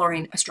start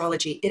exploring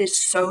astrology. It is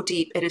so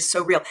deep. It is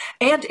so real.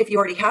 And if you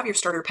already have your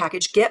starter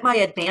package, get my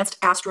advanced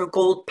Astro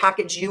Gold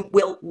package. You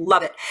will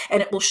love it.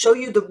 And it will show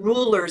you the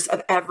rulers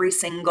of every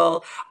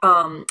single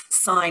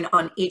sign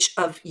on each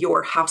of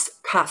your house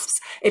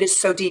cusps. It is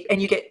so deep.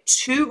 And you get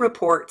 2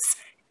 reports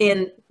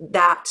in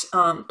that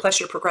plus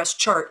your progressed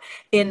chart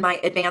in my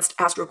advanced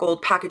Astro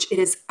Gold package. It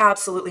is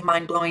absolutely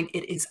mind-blowing.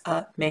 It is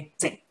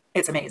amazing.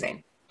 It's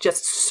amazing.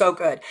 Just so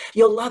good.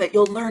 You'll love it.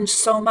 You'll learn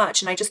so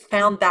much. And I just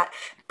found that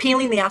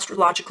peeling the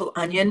astrological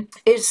onion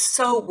is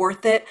so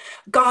worth it.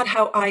 God,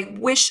 how I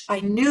wish I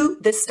knew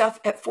this stuff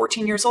at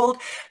 14 years old.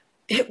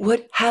 It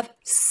would have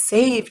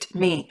saved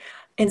me.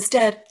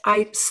 Instead,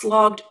 I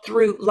slogged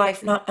through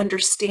life not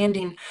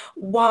understanding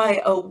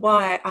why, oh,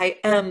 why I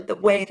am the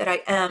way that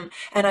I am.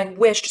 And I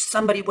wished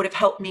somebody would have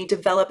helped me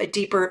develop a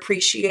deeper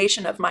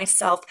appreciation of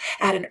myself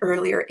at an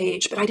earlier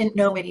age. But I didn't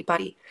know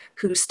anybody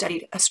who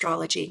studied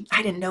astrology.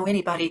 I didn't know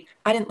anybody.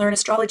 I didn't learn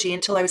astrology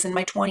until I was in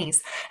my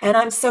 20s. And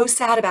I'm so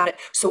sad about it.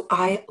 So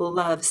I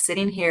love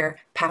sitting here,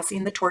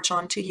 passing the torch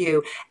on to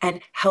you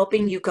and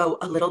helping you go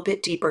a little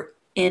bit deeper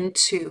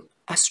into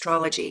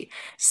astrology.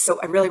 So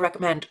I really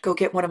recommend go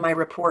get one of my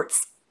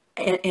reports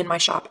in my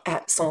shop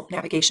at Soul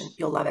Navigation.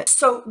 You'll love it.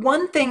 So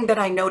one thing that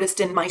I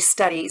noticed in my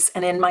studies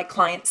and in my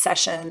client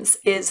sessions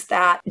is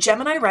that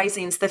Gemini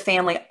risings, the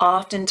family,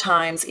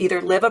 oftentimes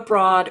either live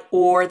abroad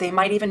or they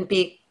might even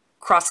be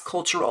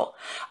cross-cultural.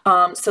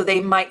 So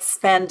they might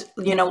spend,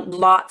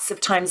 lots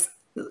of times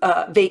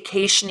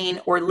vacationing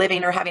or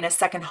living or having a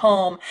second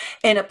home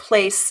in a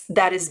place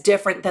that is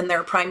different than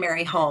their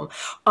primary home.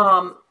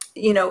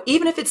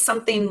 Even if it's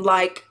something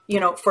like,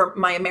 for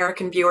my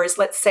American viewers,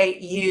 let's say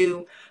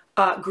you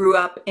grew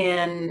up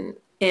in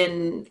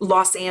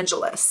Los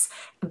Angeles,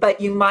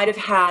 but you might have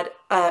had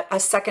a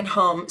second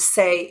home,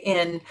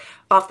 say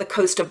off the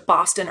coast of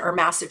Boston or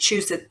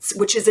Massachusetts,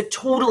 which is a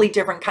totally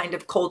different kind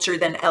of culture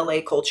than LA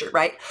culture,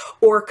 right?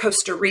 Or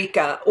Costa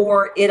Rica,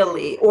 or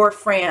Italy, or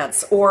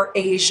France, or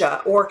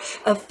Asia, or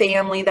a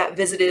family that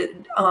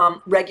visited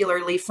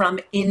regularly from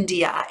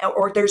India,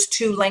 or there's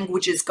two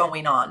languages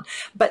going on.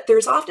 But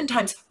there's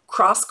oftentimes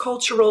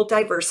cross-cultural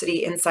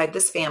diversity inside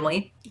this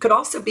family. It could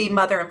also be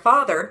mother and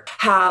father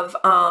have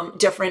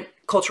different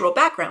cultural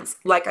backgrounds,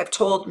 like I've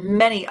told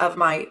many of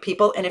my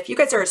people. And if you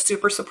guys are a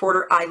super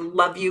supporter, I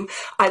love you.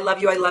 I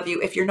love you. I love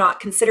you. If you're not,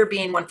 consider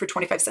being one for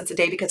 25 cents a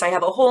day, because I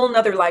have a whole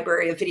nother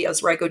library of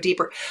videos where I go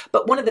deeper.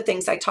 But one of the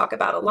things I talk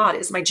about a lot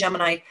is my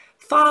Gemini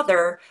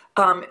father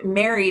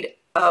married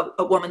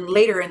a woman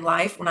later in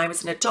life when I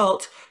was an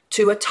adult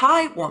to a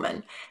Thai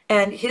woman,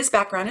 and his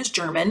background is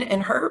German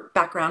and her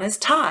background is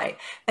Thai.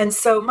 And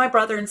so my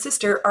brother and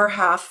sister are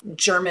half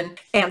German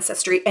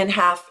ancestry and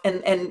half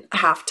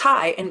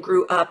Thai, and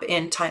grew up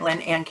in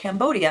Thailand and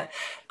Cambodia.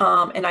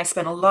 And I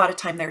spent a lot of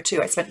time there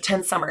too. I spent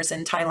 10 summers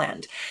in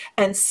Thailand.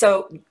 And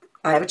so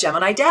I have a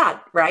Gemini dad,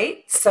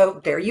 right?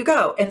 So there you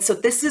go. And so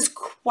this is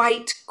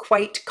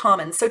quite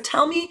common. So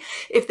tell me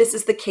if this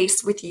is the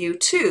case with you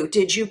too.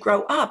 Did you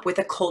grow up with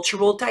a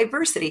cultural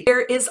diversity?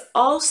 There is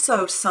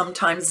also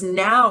sometimes,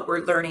 now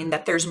we're learning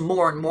that there's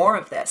more and more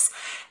of this,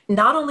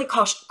 not only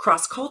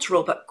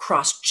cross-cultural, but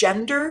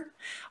cross-gender.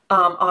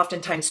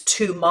 Oftentimes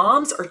two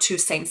moms or two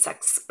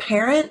same-sex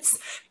parents,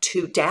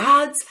 two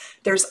dads.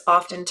 There's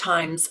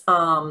oftentimes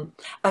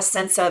a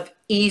sense of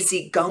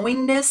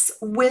easygoingness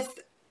with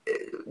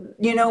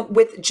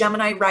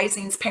Gemini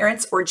rising's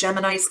parents or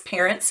Gemini's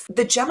parents.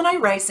 The Gemini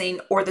rising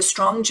or the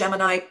strong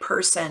Gemini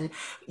person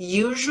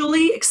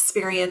usually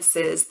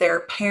experiences their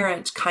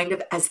parent kind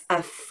of as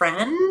a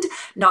friend,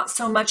 not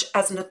so much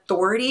as an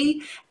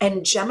authority.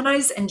 And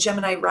Geminis and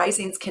Gemini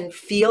risings can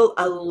feel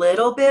a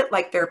little bit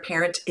like their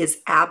parent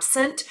is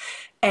absent,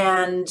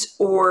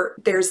 or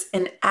there's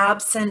an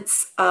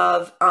absence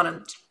of, on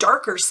a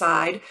darker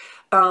side,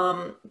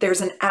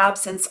 there's an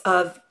absence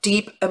of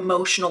deep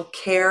emotional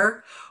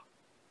care,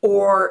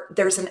 or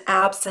there's an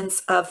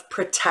absence of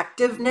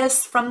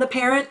protectiveness from the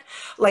parent.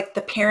 Like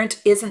the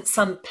parent isn't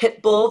some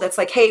pit bull that's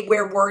like, hey,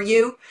 where were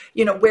you?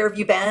 Where have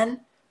you been?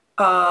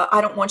 I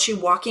don't want you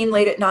walking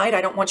late at night. I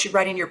don't want you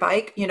riding your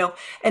bike,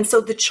 And so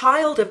the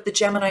child of the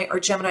Gemini or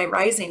Gemini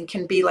rising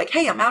can be like,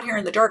 hey, I'm out here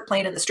in the dark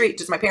playing in the street.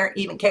 Does my parent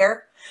even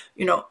care?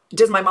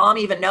 Does my mom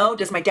even know?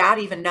 Does my dad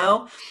even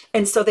know?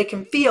 And so they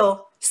can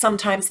feel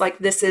sometimes like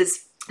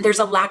there's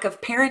a lack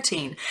of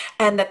parenting,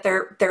 and that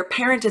their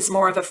parent is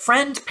more of a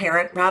friend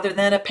parent rather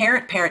than a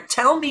parent parent.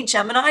 Tell me,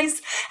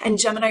 Geminis and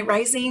Gemini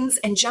risings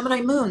and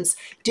Gemini moons,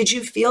 did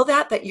you feel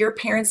that your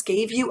parents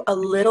gave you a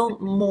little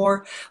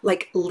more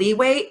like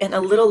leeway and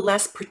a little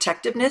less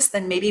protectiveness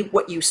than maybe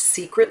what you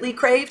secretly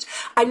craved?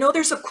 I know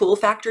there's a cool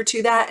factor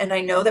to that, and I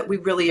know that we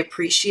really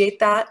appreciate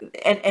that,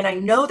 and I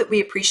know that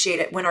we appreciate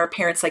it when our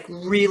parents like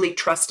really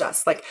trust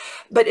us,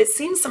 but it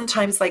seems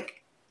sometimes like,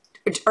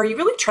 are you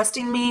really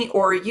trusting me,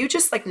 or are you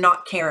just like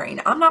not caring?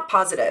 I'm not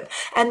positive.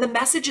 And the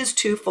message is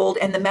twofold,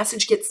 and the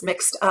message gets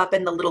mixed up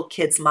in the little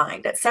kid's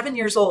mind. At 7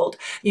 years old,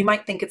 you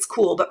might think it's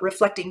cool, but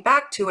reflecting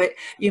back to it,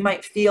 you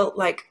might feel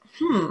like,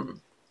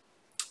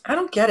 I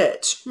don't get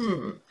it.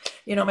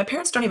 My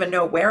parents don't even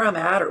know where I'm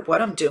at or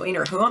what I'm doing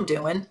or who I'm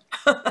doing,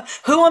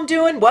 who I'm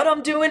doing, what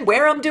I'm doing,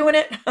 where I'm doing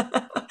it.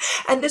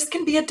 And this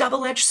can be a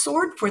double-edged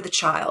sword for the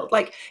child.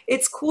 Like,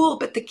 it's cool,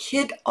 but the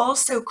kid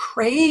also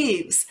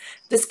craves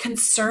this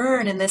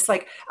concern and this,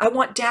 like, I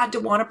want dad to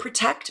want to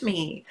protect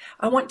me.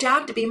 I want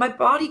dad to be my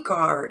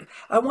bodyguard.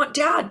 I want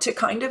dad to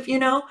kind of,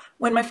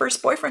 when my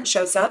first boyfriend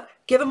shows up,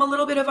 give him a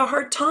little bit of a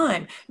hard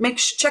time.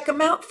 Check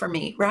him out for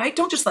me, right?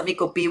 Don't just let me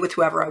go be with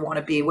whoever I want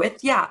to be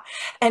with. Yeah.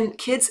 And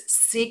kids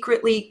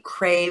secretly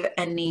crave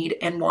and need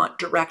and want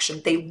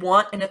direction. They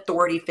want an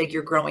authority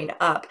figure growing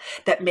up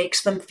that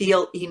makes them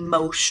feel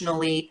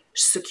emotionally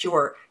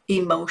secure,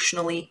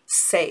 emotionally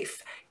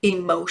safe,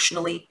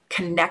 emotionally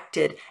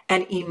connected,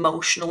 and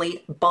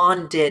emotionally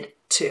bonded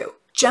to.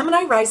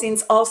 Gemini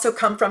risings also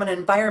come from an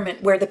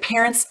environment where the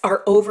parents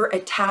are over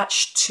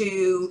attached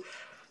to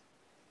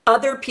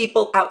other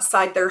people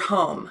outside their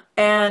home,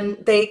 and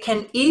they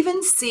can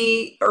even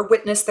see or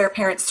witness their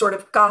parents sort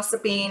of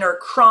gossiping or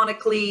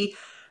chronically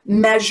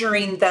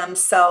measuring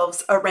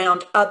themselves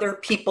around other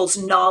people's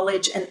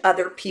knowledge and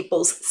other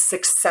people's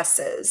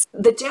successes.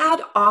 The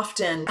dad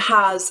often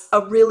has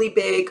a really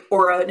big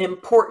or an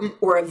important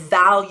or a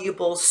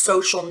valuable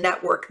social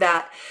network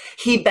that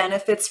he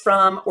benefits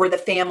from or the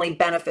family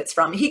benefits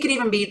from. He could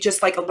even be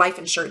just like a life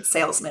insurance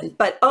salesman,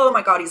 but oh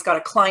my God, he's got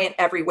a client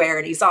everywhere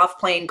and he's off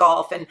playing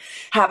golf and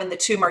having the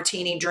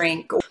 2-martini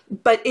drink.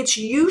 But it's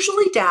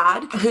usually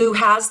dad who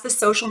has the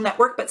social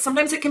network, but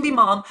sometimes it can be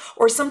mom,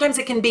 or sometimes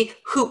it can be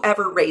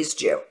whoever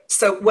raised you.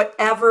 So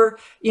whatever,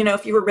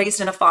 if you were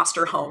raised in a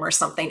foster home or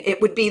something, it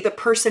would be the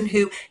person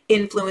who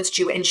influenced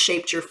you and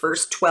shaped your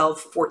first 12,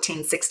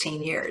 14,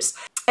 16 years.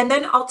 And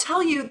then I'll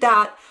tell you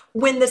that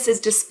when this is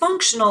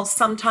dysfunctional,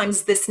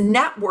 sometimes this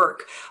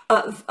network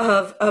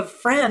of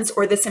friends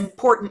or this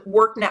important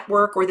work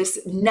network or this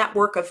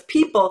network of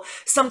people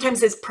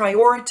sometimes is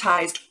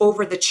prioritized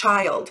over the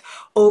child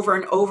over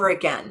and over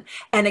again.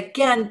 And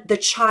again, the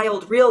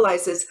child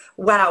realizes,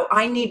 wow,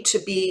 I need to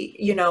be,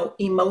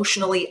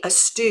 emotionally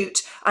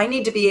astute. I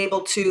need to be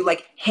able to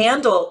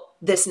handle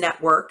this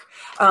network.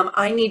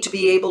 I need to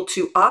be able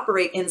to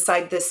operate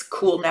inside this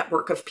cool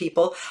network of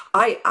people.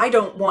 I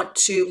don't want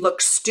to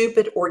look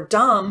stupid or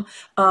dumb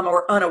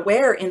or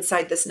unaware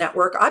inside this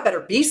network. I better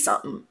be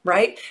something,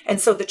 right? And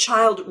so the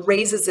child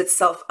raises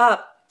itself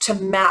up to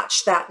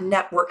match that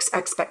network's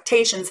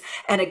expectations.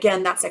 And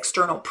again, that's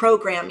external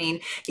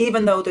programming,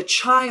 even though the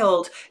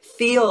child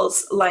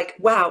feels like,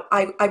 wow,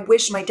 I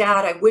wish my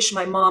dad, I wish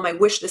my mom, I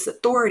wish this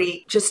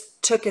authority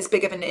just took as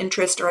big of an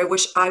interest, or I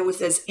wish I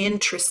was as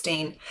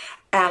interesting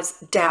as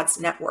dad's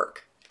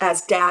network,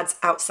 as dad's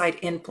outside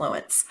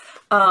influence.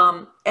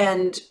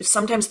 And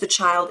sometimes the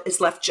child is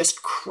left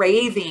just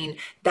craving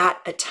that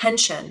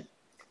attention,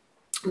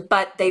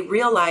 but they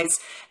realize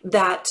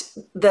that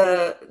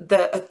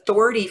the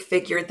authority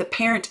figure, the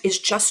parent, is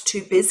just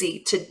too busy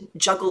to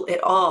juggle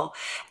it all.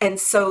 And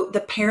so the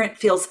parent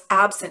feels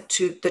absent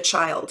to the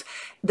child.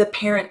 The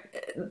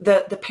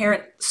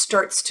parent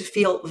starts to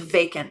feel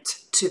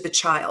vacant to the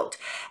child.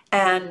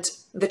 And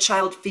the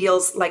child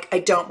feels like, I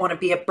don't want to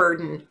be a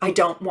burden. I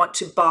don't want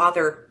to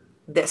bother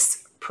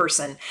this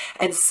person.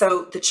 And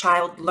so the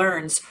child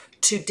learns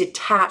to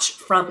detach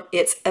from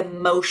its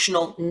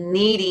emotional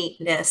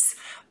neediness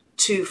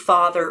to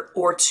father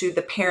or to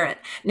the parent.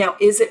 Now,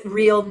 is it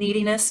real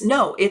neediness?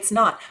 No, it's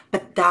not.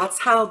 But that's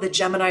how the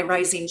Gemini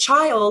rising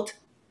child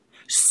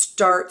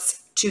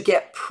starts to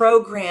get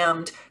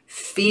programmed,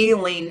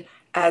 feeling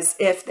as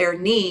if their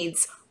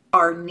needs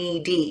are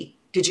needy.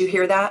 Did you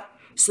hear that?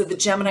 So the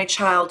Gemini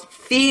child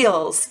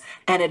feels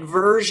an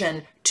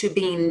aversion to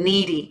being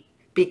needy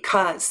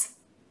because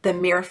the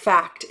mere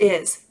fact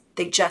is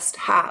they just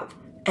have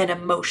an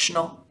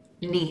emotional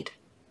need.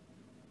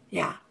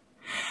 Yeah.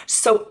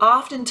 So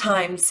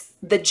oftentimes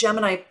the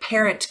Gemini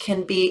parent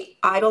can be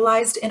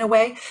idolized in a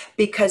way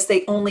because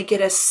they only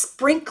get a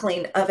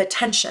sprinkling of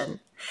attention.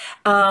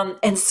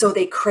 And so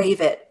they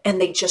crave it and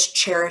they just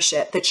cherish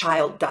it. The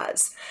child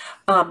does,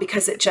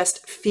 because it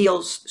just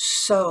feels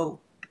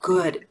so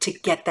good to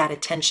get that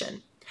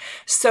attention.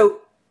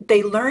 So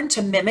they learn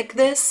to mimic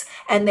this,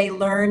 and they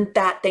learn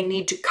that they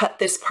need to cut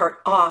this part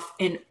off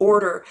in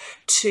order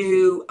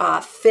to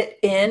fit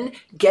in,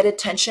 get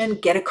attention,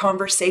 get a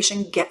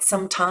conversation, get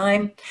some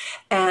time.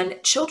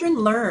 And children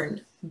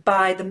learn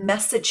by the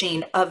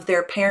messaging of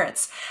their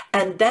parents,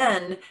 and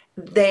then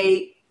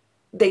they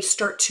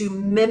start to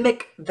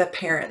mimic the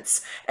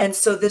parents. And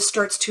so this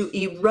starts to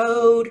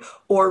erode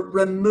or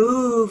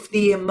remove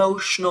the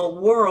emotional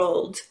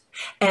world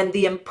and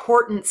the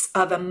importance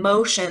of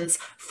emotions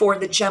for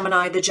the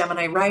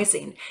Gemini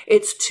rising.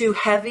 It's too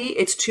heavy,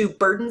 it's too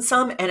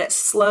burdensome, and it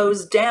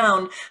slows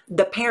down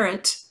the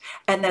parent.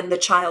 And then the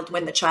child,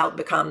 when the child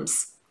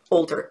becomes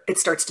older, it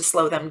starts to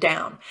slow them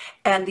down.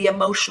 And the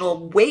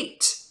emotional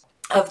weight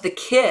of the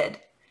kid,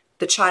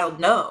 the child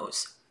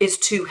knows, is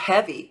too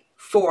heavy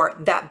for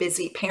that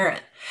busy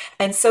parent.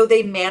 And so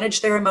they manage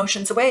their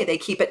emotions away. They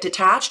keep it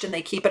detached and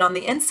they keep it on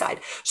the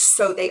inside.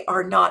 So they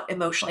are not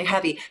emotionally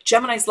heavy.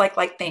 Geminis like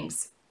light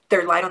things.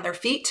 They're light on their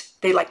feet.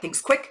 They like things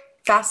quick,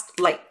 fast,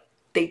 light.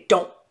 They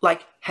don't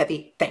like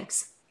heavy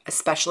things.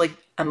 especially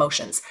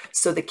emotions.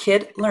 So the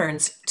kid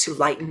learns to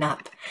lighten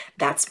up.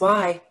 That's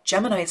why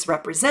Geminis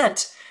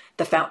represent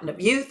the fountain of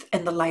youth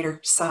and the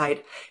lighter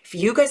side. If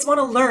you guys want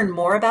to learn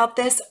more about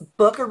this,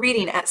 book a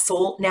reading at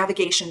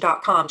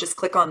soulnavigation.com. Just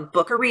click on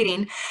book a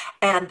reading,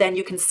 and then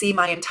you can see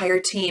my entire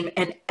team,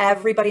 and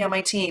everybody on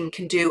my team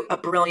can do a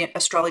brilliant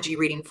astrology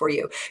reading for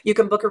you. You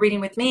can book a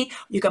reading with me.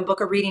 You can book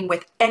a reading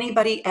with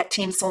anybody at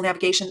Team Soul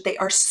Navigation. They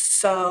are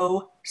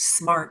so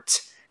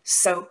smart.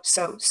 So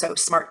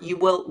smart. You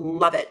will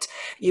love it.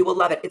 You will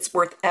love it. It's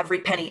worth every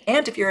penny.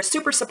 And if you're a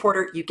super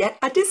supporter, you get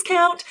a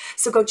discount.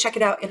 So go check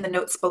it out in the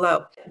notes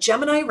below.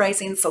 Gemini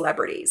rising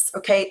celebrities.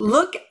 Okay.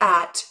 Look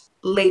at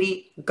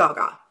Lady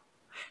Gaga.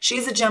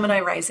 She's a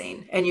Gemini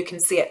rising, and you can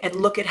see it. And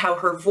look at how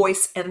her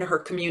voice and her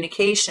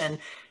communication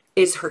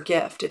is her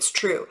gift. It's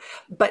true.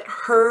 But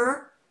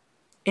her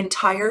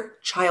entire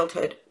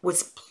childhood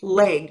was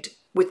plagued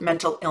with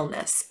mental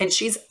illness, and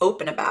she's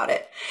open about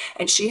it.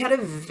 And she had a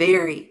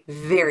very,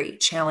 very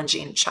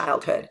challenging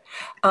childhood.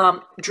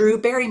 Drew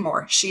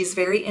Barrymore, she's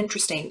very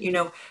interesting. You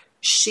know,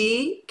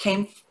 she's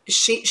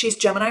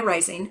Gemini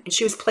rising, and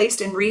she was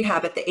placed in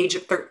rehab at the age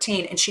of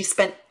 13, and she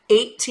spent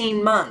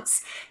 18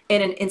 months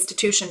in an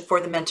institution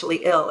for the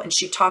mentally ill, and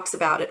she talks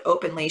about it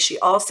openly. She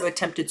also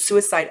attempted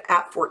suicide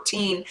at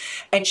 14,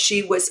 and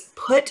she was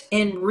put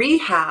in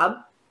rehab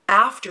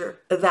after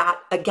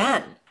that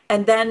again.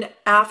 And then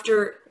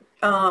after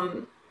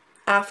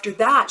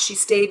that, she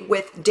stayed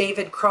with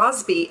David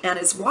Crosby and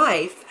his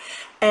wife,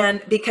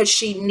 and because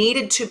she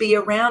needed to be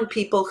around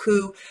people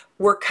who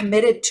were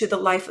committed to the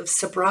life of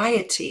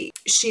sobriety.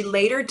 She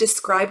later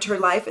described her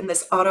life in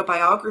this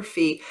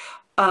autobiography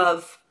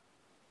of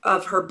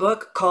her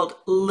book called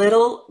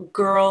Little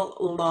Girl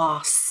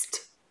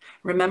Lost.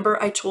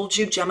 Remember, I told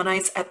you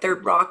Geminis at their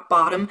rock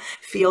bottom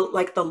feel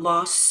like the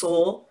lost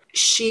soul?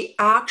 She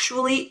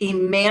actually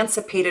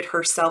emancipated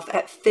herself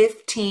at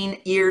 15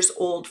 years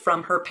old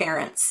from her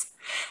parents.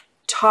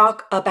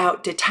 Talk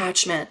about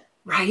detachment,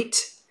 right?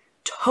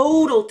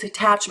 Total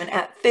detachment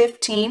at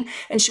 15,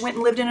 and she went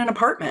and lived in an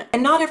apartment.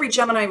 And not every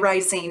Gemini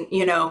rising,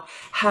 you know,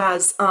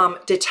 has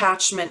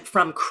detachment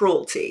from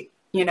cruelty.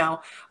 You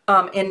know,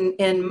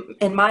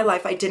 in my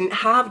life, I didn't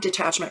have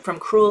detachment from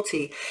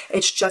cruelty.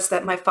 It's just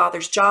that my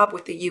father's job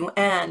with the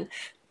UN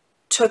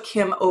took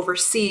him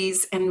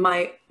overseas, and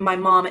my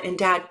mom and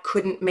dad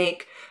couldn't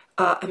make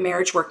a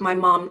marriage work. My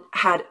mom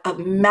had a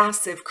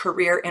massive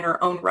career in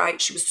her own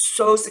right. She was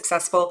so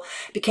successful,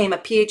 became a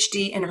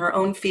PhD in her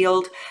own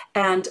field,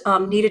 and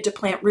needed to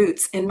plant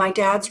roots. And my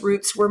dad's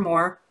roots were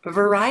more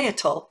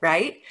varietal,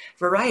 right?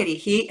 Variety.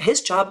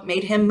 His job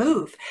made him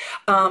move.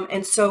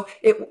 And so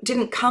it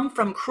didn't come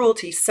from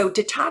cruelty. So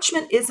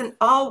detachment isn't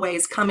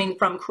always coming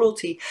from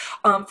cruelty.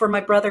 For my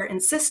brother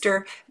and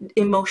sister,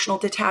 emotional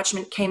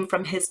detachment came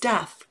from his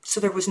death. So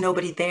there was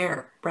nobody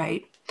there,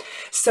 right?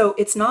 So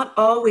it's not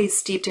always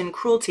steeped in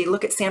cruelty.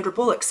 Look at Sandra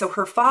Bullock. So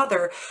her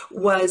father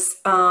was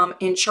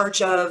in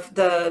charge of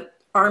the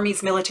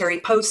Army's military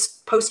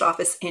post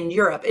office in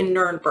Europe, in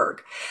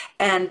Nuremberg.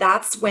 And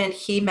that's when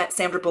he met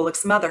Sandra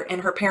Bullock's mother,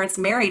 and her parents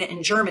married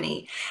in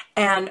Germany.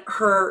 And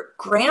her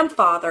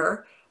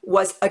grandfather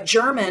was a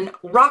German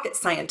rocket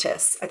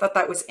scientist. I thought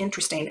that was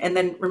interesting. And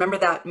then remember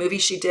that movie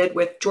she did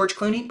with George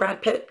Clooney,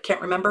 Brad Pitt,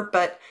 can't remember,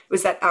 but it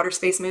was that outer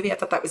space movie. I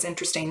thought that was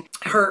interesting.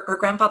 Her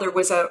grandfather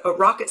was a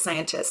rocket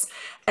scientist.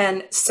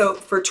 And so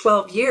for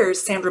 12 years,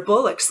 Sandra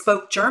Bullock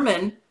spoke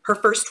German her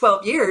first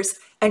 12 years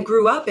and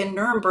grew up in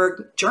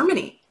Nuremberg,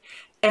 Germany.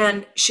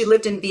 And she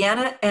lived in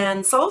Vienna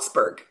and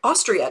Salzburg,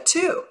 Austria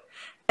too.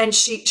 And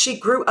she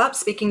grew up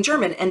speaking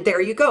German, and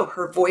there you go.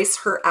 Her voice,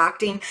 her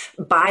acting,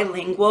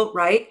 bilingual,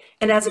 right?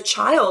 And as a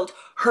child,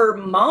 her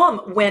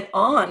mom went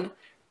on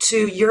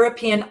to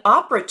European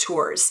opera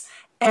tours.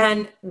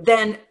 And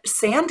then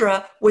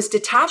Sandra was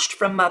detached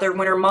from mother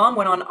when her mom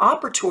went on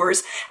opera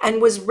tours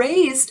and was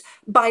raised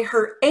by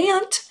her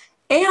aunt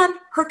and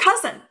her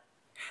cousin.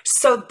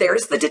 So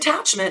there's the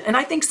detachment. And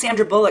I think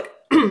Sandra Bullock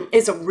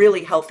is a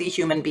really healthy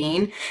human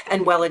being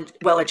and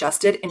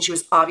well-adjusted. And she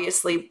was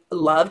obviously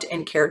loved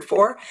and cared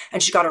for.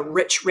 And she got a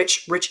rich,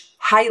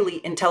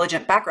 highly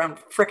intelligent background,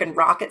 frickin'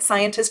 rocket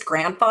scientist,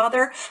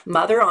 grandfather,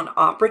 mother on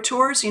opera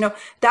tours. You know,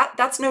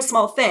 that's no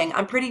small thing.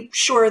 I'm pretty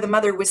sure the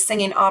mother was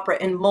singing opera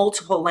in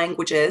multiple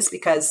languages,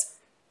 because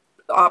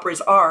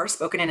operas are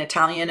spoken in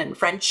Italian and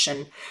French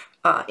and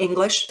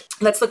English.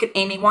 Let's look at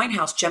Amy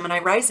Winehouse, Gemini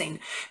rising.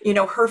 You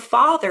know, her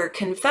father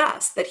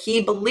confessed that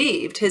he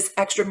believed his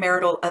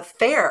extramarital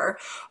affair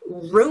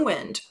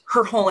ruined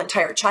her whole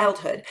entire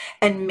childhood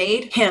and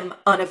made him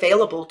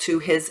unavailable to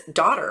his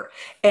daughter.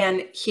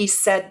 And he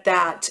said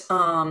that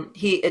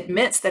he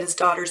admits that his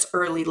daughter's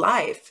early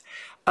life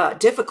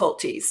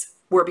difficulties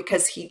were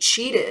because he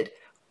cheated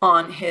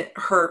on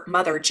her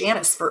mother,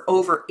 Janice, for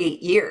over 8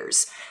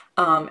 years.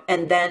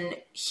 And then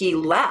he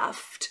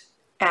left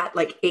at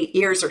like 8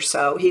 years or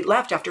so. He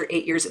left after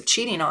 8 years of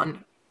cheating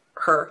on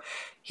her.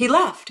 He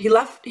left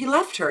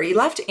her. He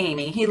left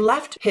Amy. He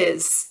left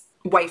his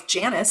wife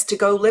Janice to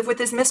go live with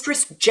his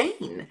mistress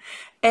Jane.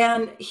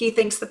 And he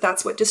thinks that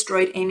that's what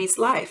destroyed Amy's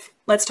life.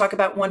 Let's talk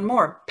about one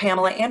more,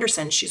 Pamela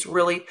Anderson. She's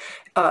really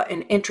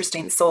an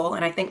interesting soul,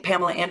 and I think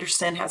Pamela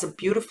Anderson has a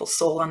beautiful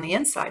soul on the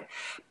inside.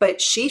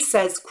 But she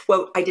says,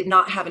 quote, "I did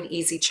not have an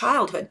easy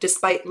childhood.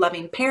 Despite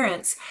loving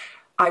parents,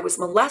 I was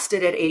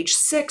molested at age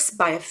 6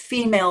 by a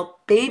female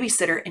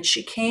babysitter," and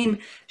she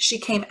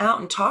came out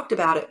and talked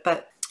about it.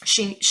 But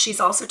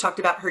she's also talked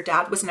about her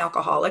dad was an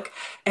alcoholic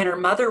and her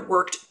mother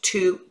worked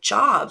 2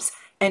 jobs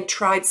and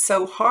tried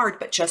so hard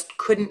but just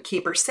couldn't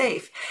keep her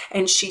safe.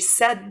 And she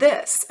said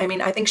this, I mean,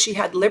 I think she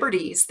had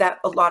liberties that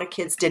a lot of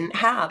kids didn't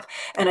have,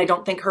 and I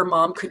don't think her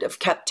mom could have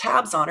kept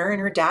tabs on her,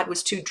 and her dad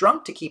was too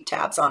drunk to keep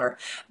tabs on her.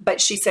 But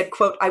she said,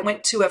 quote, "I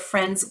went to a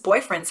friend's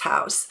boyfriend's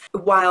house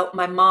while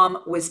my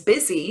mom was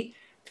busy.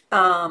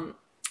 The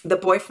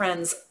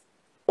boyfriend's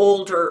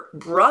older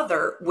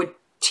brother would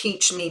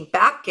teach me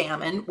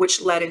backgammon, which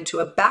led into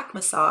a back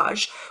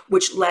massage,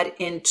 which led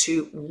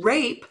into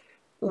rape,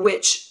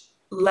 which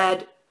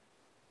led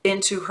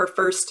into her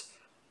first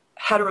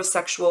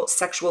heterosexual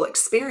sexual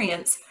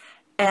experience.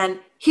 And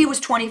he was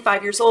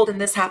 25 years old, and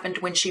this happened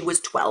when she was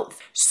 12.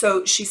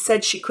 So she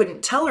said she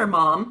couldn't tell her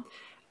mom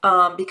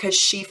because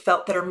she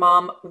felt that her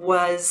mom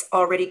was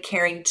already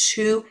carrying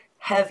too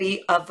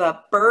heavy of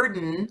a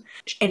burden,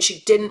 and she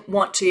didn't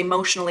want to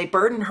emotionally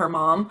burden her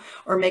mom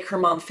or make her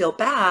mom feel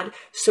bad.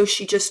 So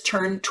she just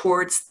turned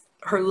towards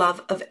her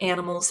love of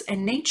animals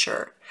and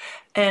nature.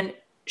 And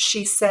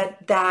she said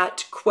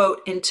that,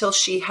 quote, "Until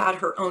she had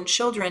her own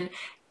children,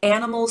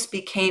 animals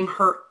became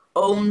her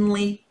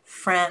only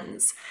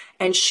friends."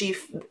 And she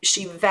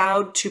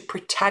vowed to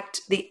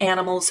protect the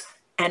animals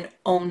and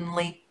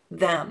only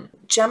them.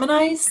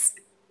 Geminis,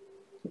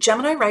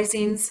 Gemini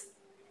risings,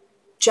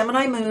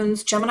 Gemini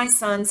moons, Gemini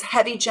suns,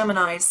 heavy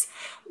Geminis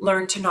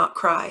learn to not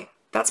cry.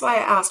 That's why I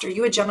asked, are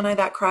you a Gemini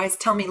that cries?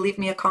 Tell me, leave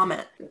me a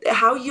comment.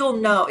 How you'll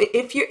know,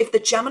 if the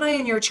Gemini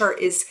in your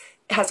chart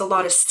has a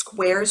lot of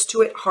squares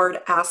to it,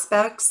 hard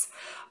aspects,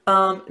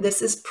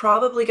 this is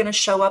probably going to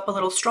show up a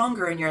little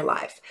stronger in your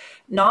life.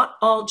 Not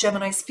all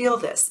Geminis feel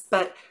this,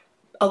 but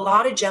a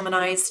lot of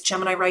Geminis,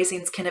 Gemini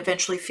risings, can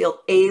eventually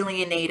feel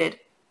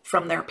alienated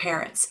from their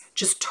parents,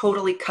 just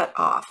totally cut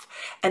off.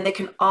 And they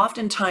can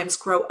oftentimes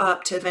grow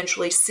up to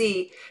eventually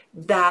see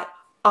that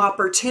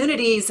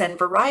opportunities and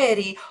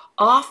variety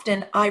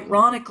often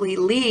ironically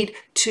lead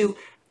to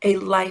a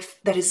life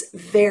that is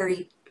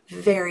very,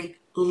 very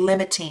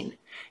limiting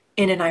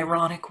in an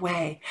ironic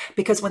way.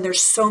 Because when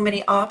there's so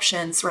many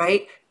options,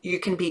 right, you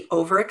can be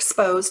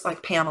overexposed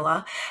like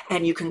Pamela,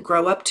 and you can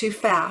grow up too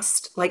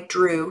fast like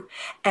Drew,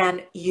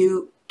 and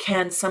you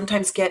can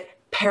sometimes get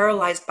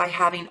paralyzed by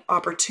having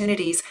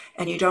opportunities,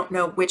 and you don't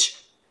know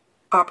which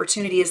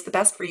opportunity is the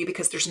best for you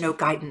because there's no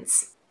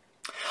guidance.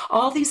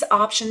 All these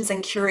options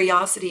and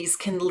curiosities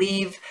can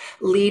lead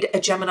a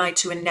Gemini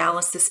to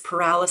analysis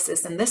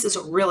paralysis, and this is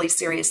a really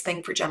serious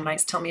thing for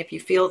Geminis. Tell me if you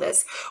feel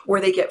this,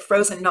 where they get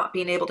frozen not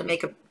being able to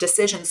make a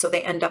decision, so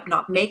they end up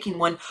not making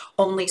one,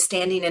 only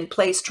standing in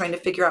place trying to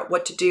figure out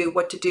what to do.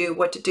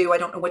 I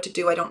don't know what to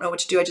do. I don't know what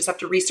to do. I just have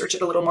to research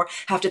it a little more,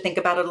 have to think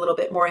about it a little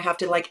bit more. I have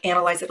to like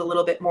analyze it a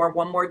little bit more.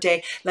 One more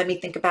day. Let me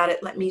think about it.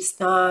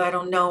 I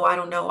don't know.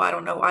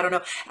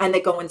 And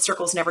they go in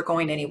circles, never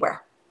going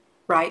anywhere.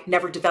 Right?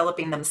 Never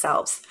developing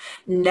themselves,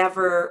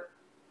 never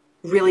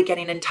really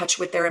getting in touch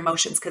with their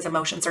emotions, because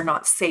emotions are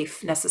not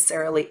safe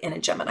necessarily in a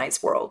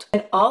Gemini's world.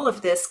 And all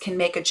of this can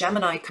make a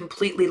Gemini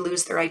completely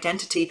lose their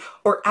identity,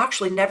 or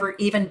actually never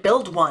even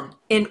build one.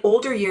 In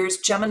older years,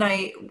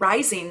 Gemini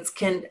risings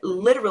can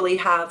literally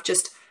have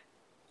just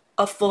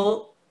a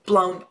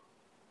full-blown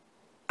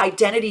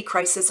identity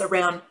crisis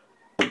around,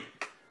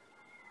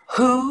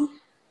 who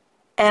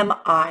am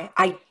I?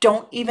 I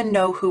don't even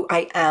know who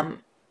I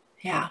am.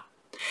 Yeah.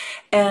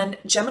 And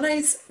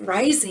Gemini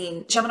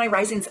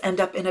risings end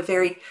up in a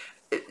very,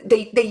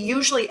 they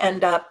usually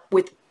end up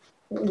with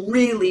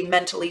really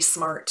mentally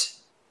smart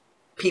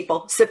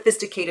people,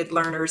 sophisticated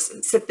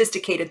learners,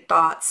 sophisticated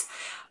thoughts.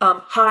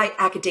 High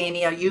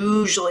academia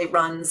usually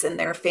runs in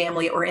their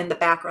family or in the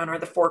background or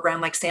the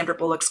foreground, like Sandra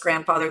Bullock's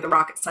grandfather, the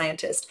rocket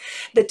scientist.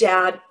 The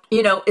dad,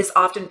 is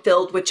often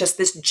filled with just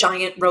this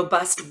giant,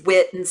 robust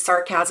wit and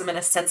sarcasm and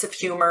a sense of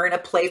humor and a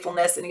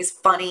playfulness, and he's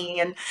funny.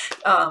 And,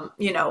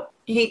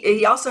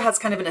 he also has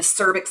kind of an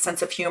acerbic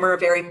sense of humor, a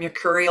very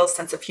mercurial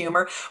sense of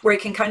humor, where he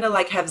can kind of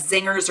like have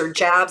zingers or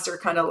jabs or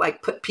kind of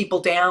like put people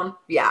down.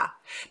 Yeah,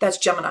 that's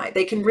Gemini.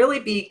 They can really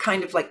be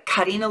kind of like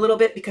cutting a little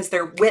bit because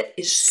their wit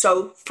is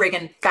so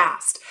friggin'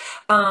 fast.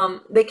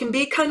 They can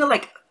be kind of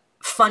like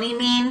funny,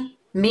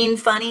 mean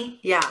funny.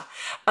 Yeah.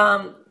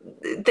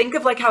 Think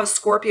of like how a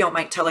Scorpio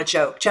might tell a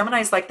joke.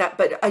 Gemini's like that,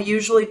 but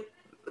usually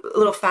a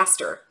little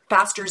faster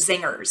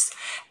zingers.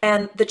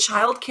 And the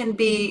child can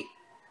be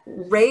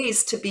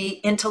raised to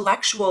be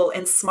intellectual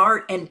and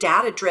smart and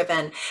data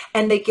driven,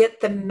 and they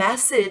get the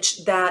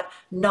message that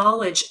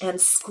knowledge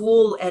and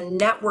school and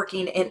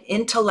networking and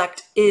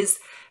intellect is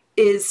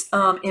is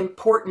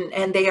important,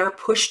 and they are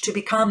pushed to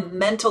become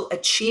mental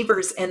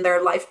achievers in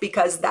their life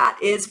because that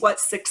is what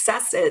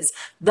success is,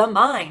 the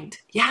mind.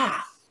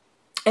 Yeah.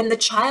 And the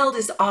child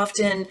is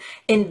often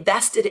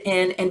invested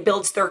in and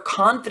builds their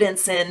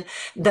confidence in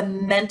the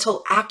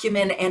mental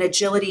acumen and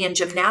agility and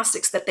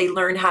gymnastics that they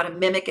learn how to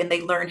mimic and they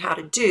learn how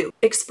to do.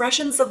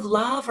 Expressions of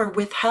love are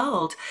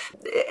withheld,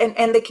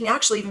 and they can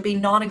actually even be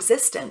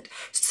non-existent.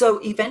 So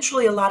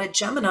eventually a lot of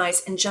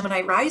Geminis and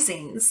Gemini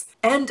risings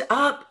end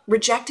up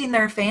rejecting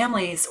their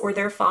families or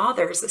their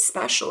fathers,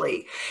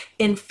 especially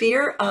in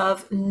fear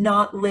of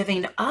not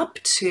living up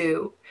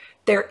to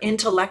their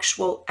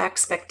intellectual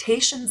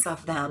expectations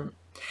of them.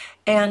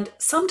 And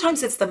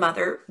sometimes it's the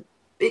mother,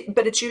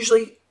 but it's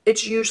usually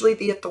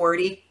the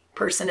authority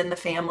person in the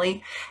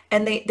family,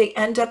 and they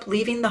end up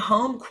leaving the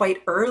home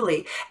quite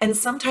early. And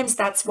sometimes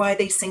that's why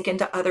they sink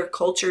into other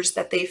cultures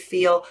that they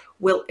feel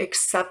will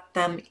accept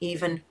them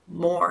even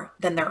more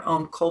than their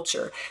own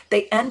culture.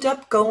 They end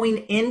up going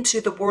into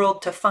the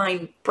world to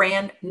find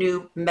brand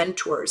new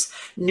mentors,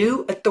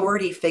 new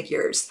authority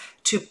figures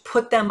to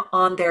put them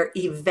on their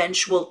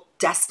eventual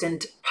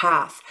destined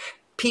path,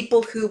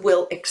 people who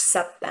will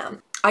accept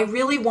them. I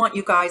really want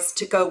you guys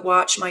to go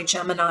watch my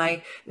Gemini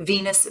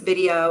Venus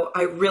video.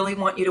 I really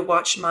want you to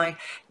watch my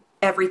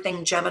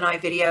Everything Gemini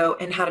video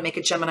and how to make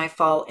a Gemini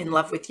fall in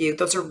love with you.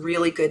 Those are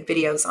really good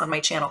videos on my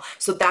channel.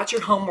 So that's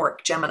your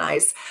homework,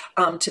 Geminis,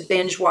 to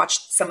binge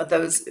watch some of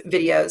those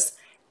videos,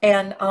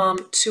 and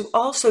to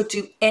also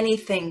do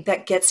anything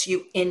that gets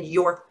you in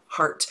your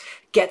heart,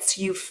 gets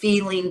you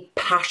feeling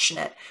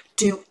passionate.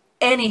 Do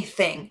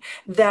anything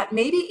that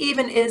maybe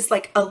even is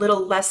like a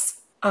little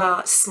less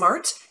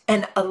smart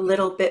and a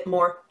little bit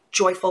more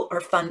joyful or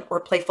fun or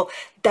playful,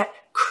 that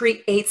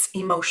creates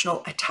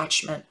emotional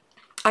attachment.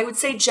 I would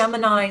say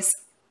Gemini's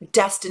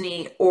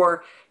destiny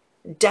or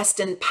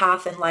destined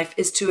path in life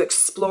is to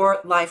explore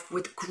life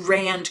with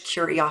grand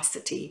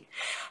curiosity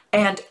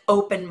and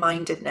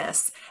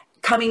open-mindedness,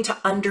 coming to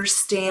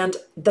understand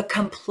the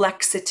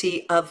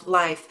complexity of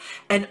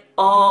life and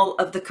all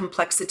of the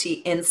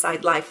complexity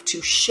inside life,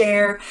 to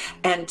share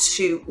and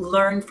to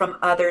learn from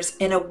others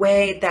in a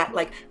way that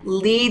like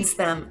leads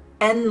them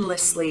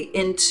endlessly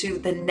into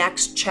the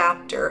next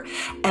chapter,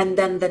 and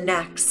then the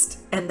next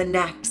and the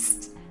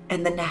next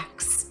and the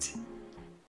next.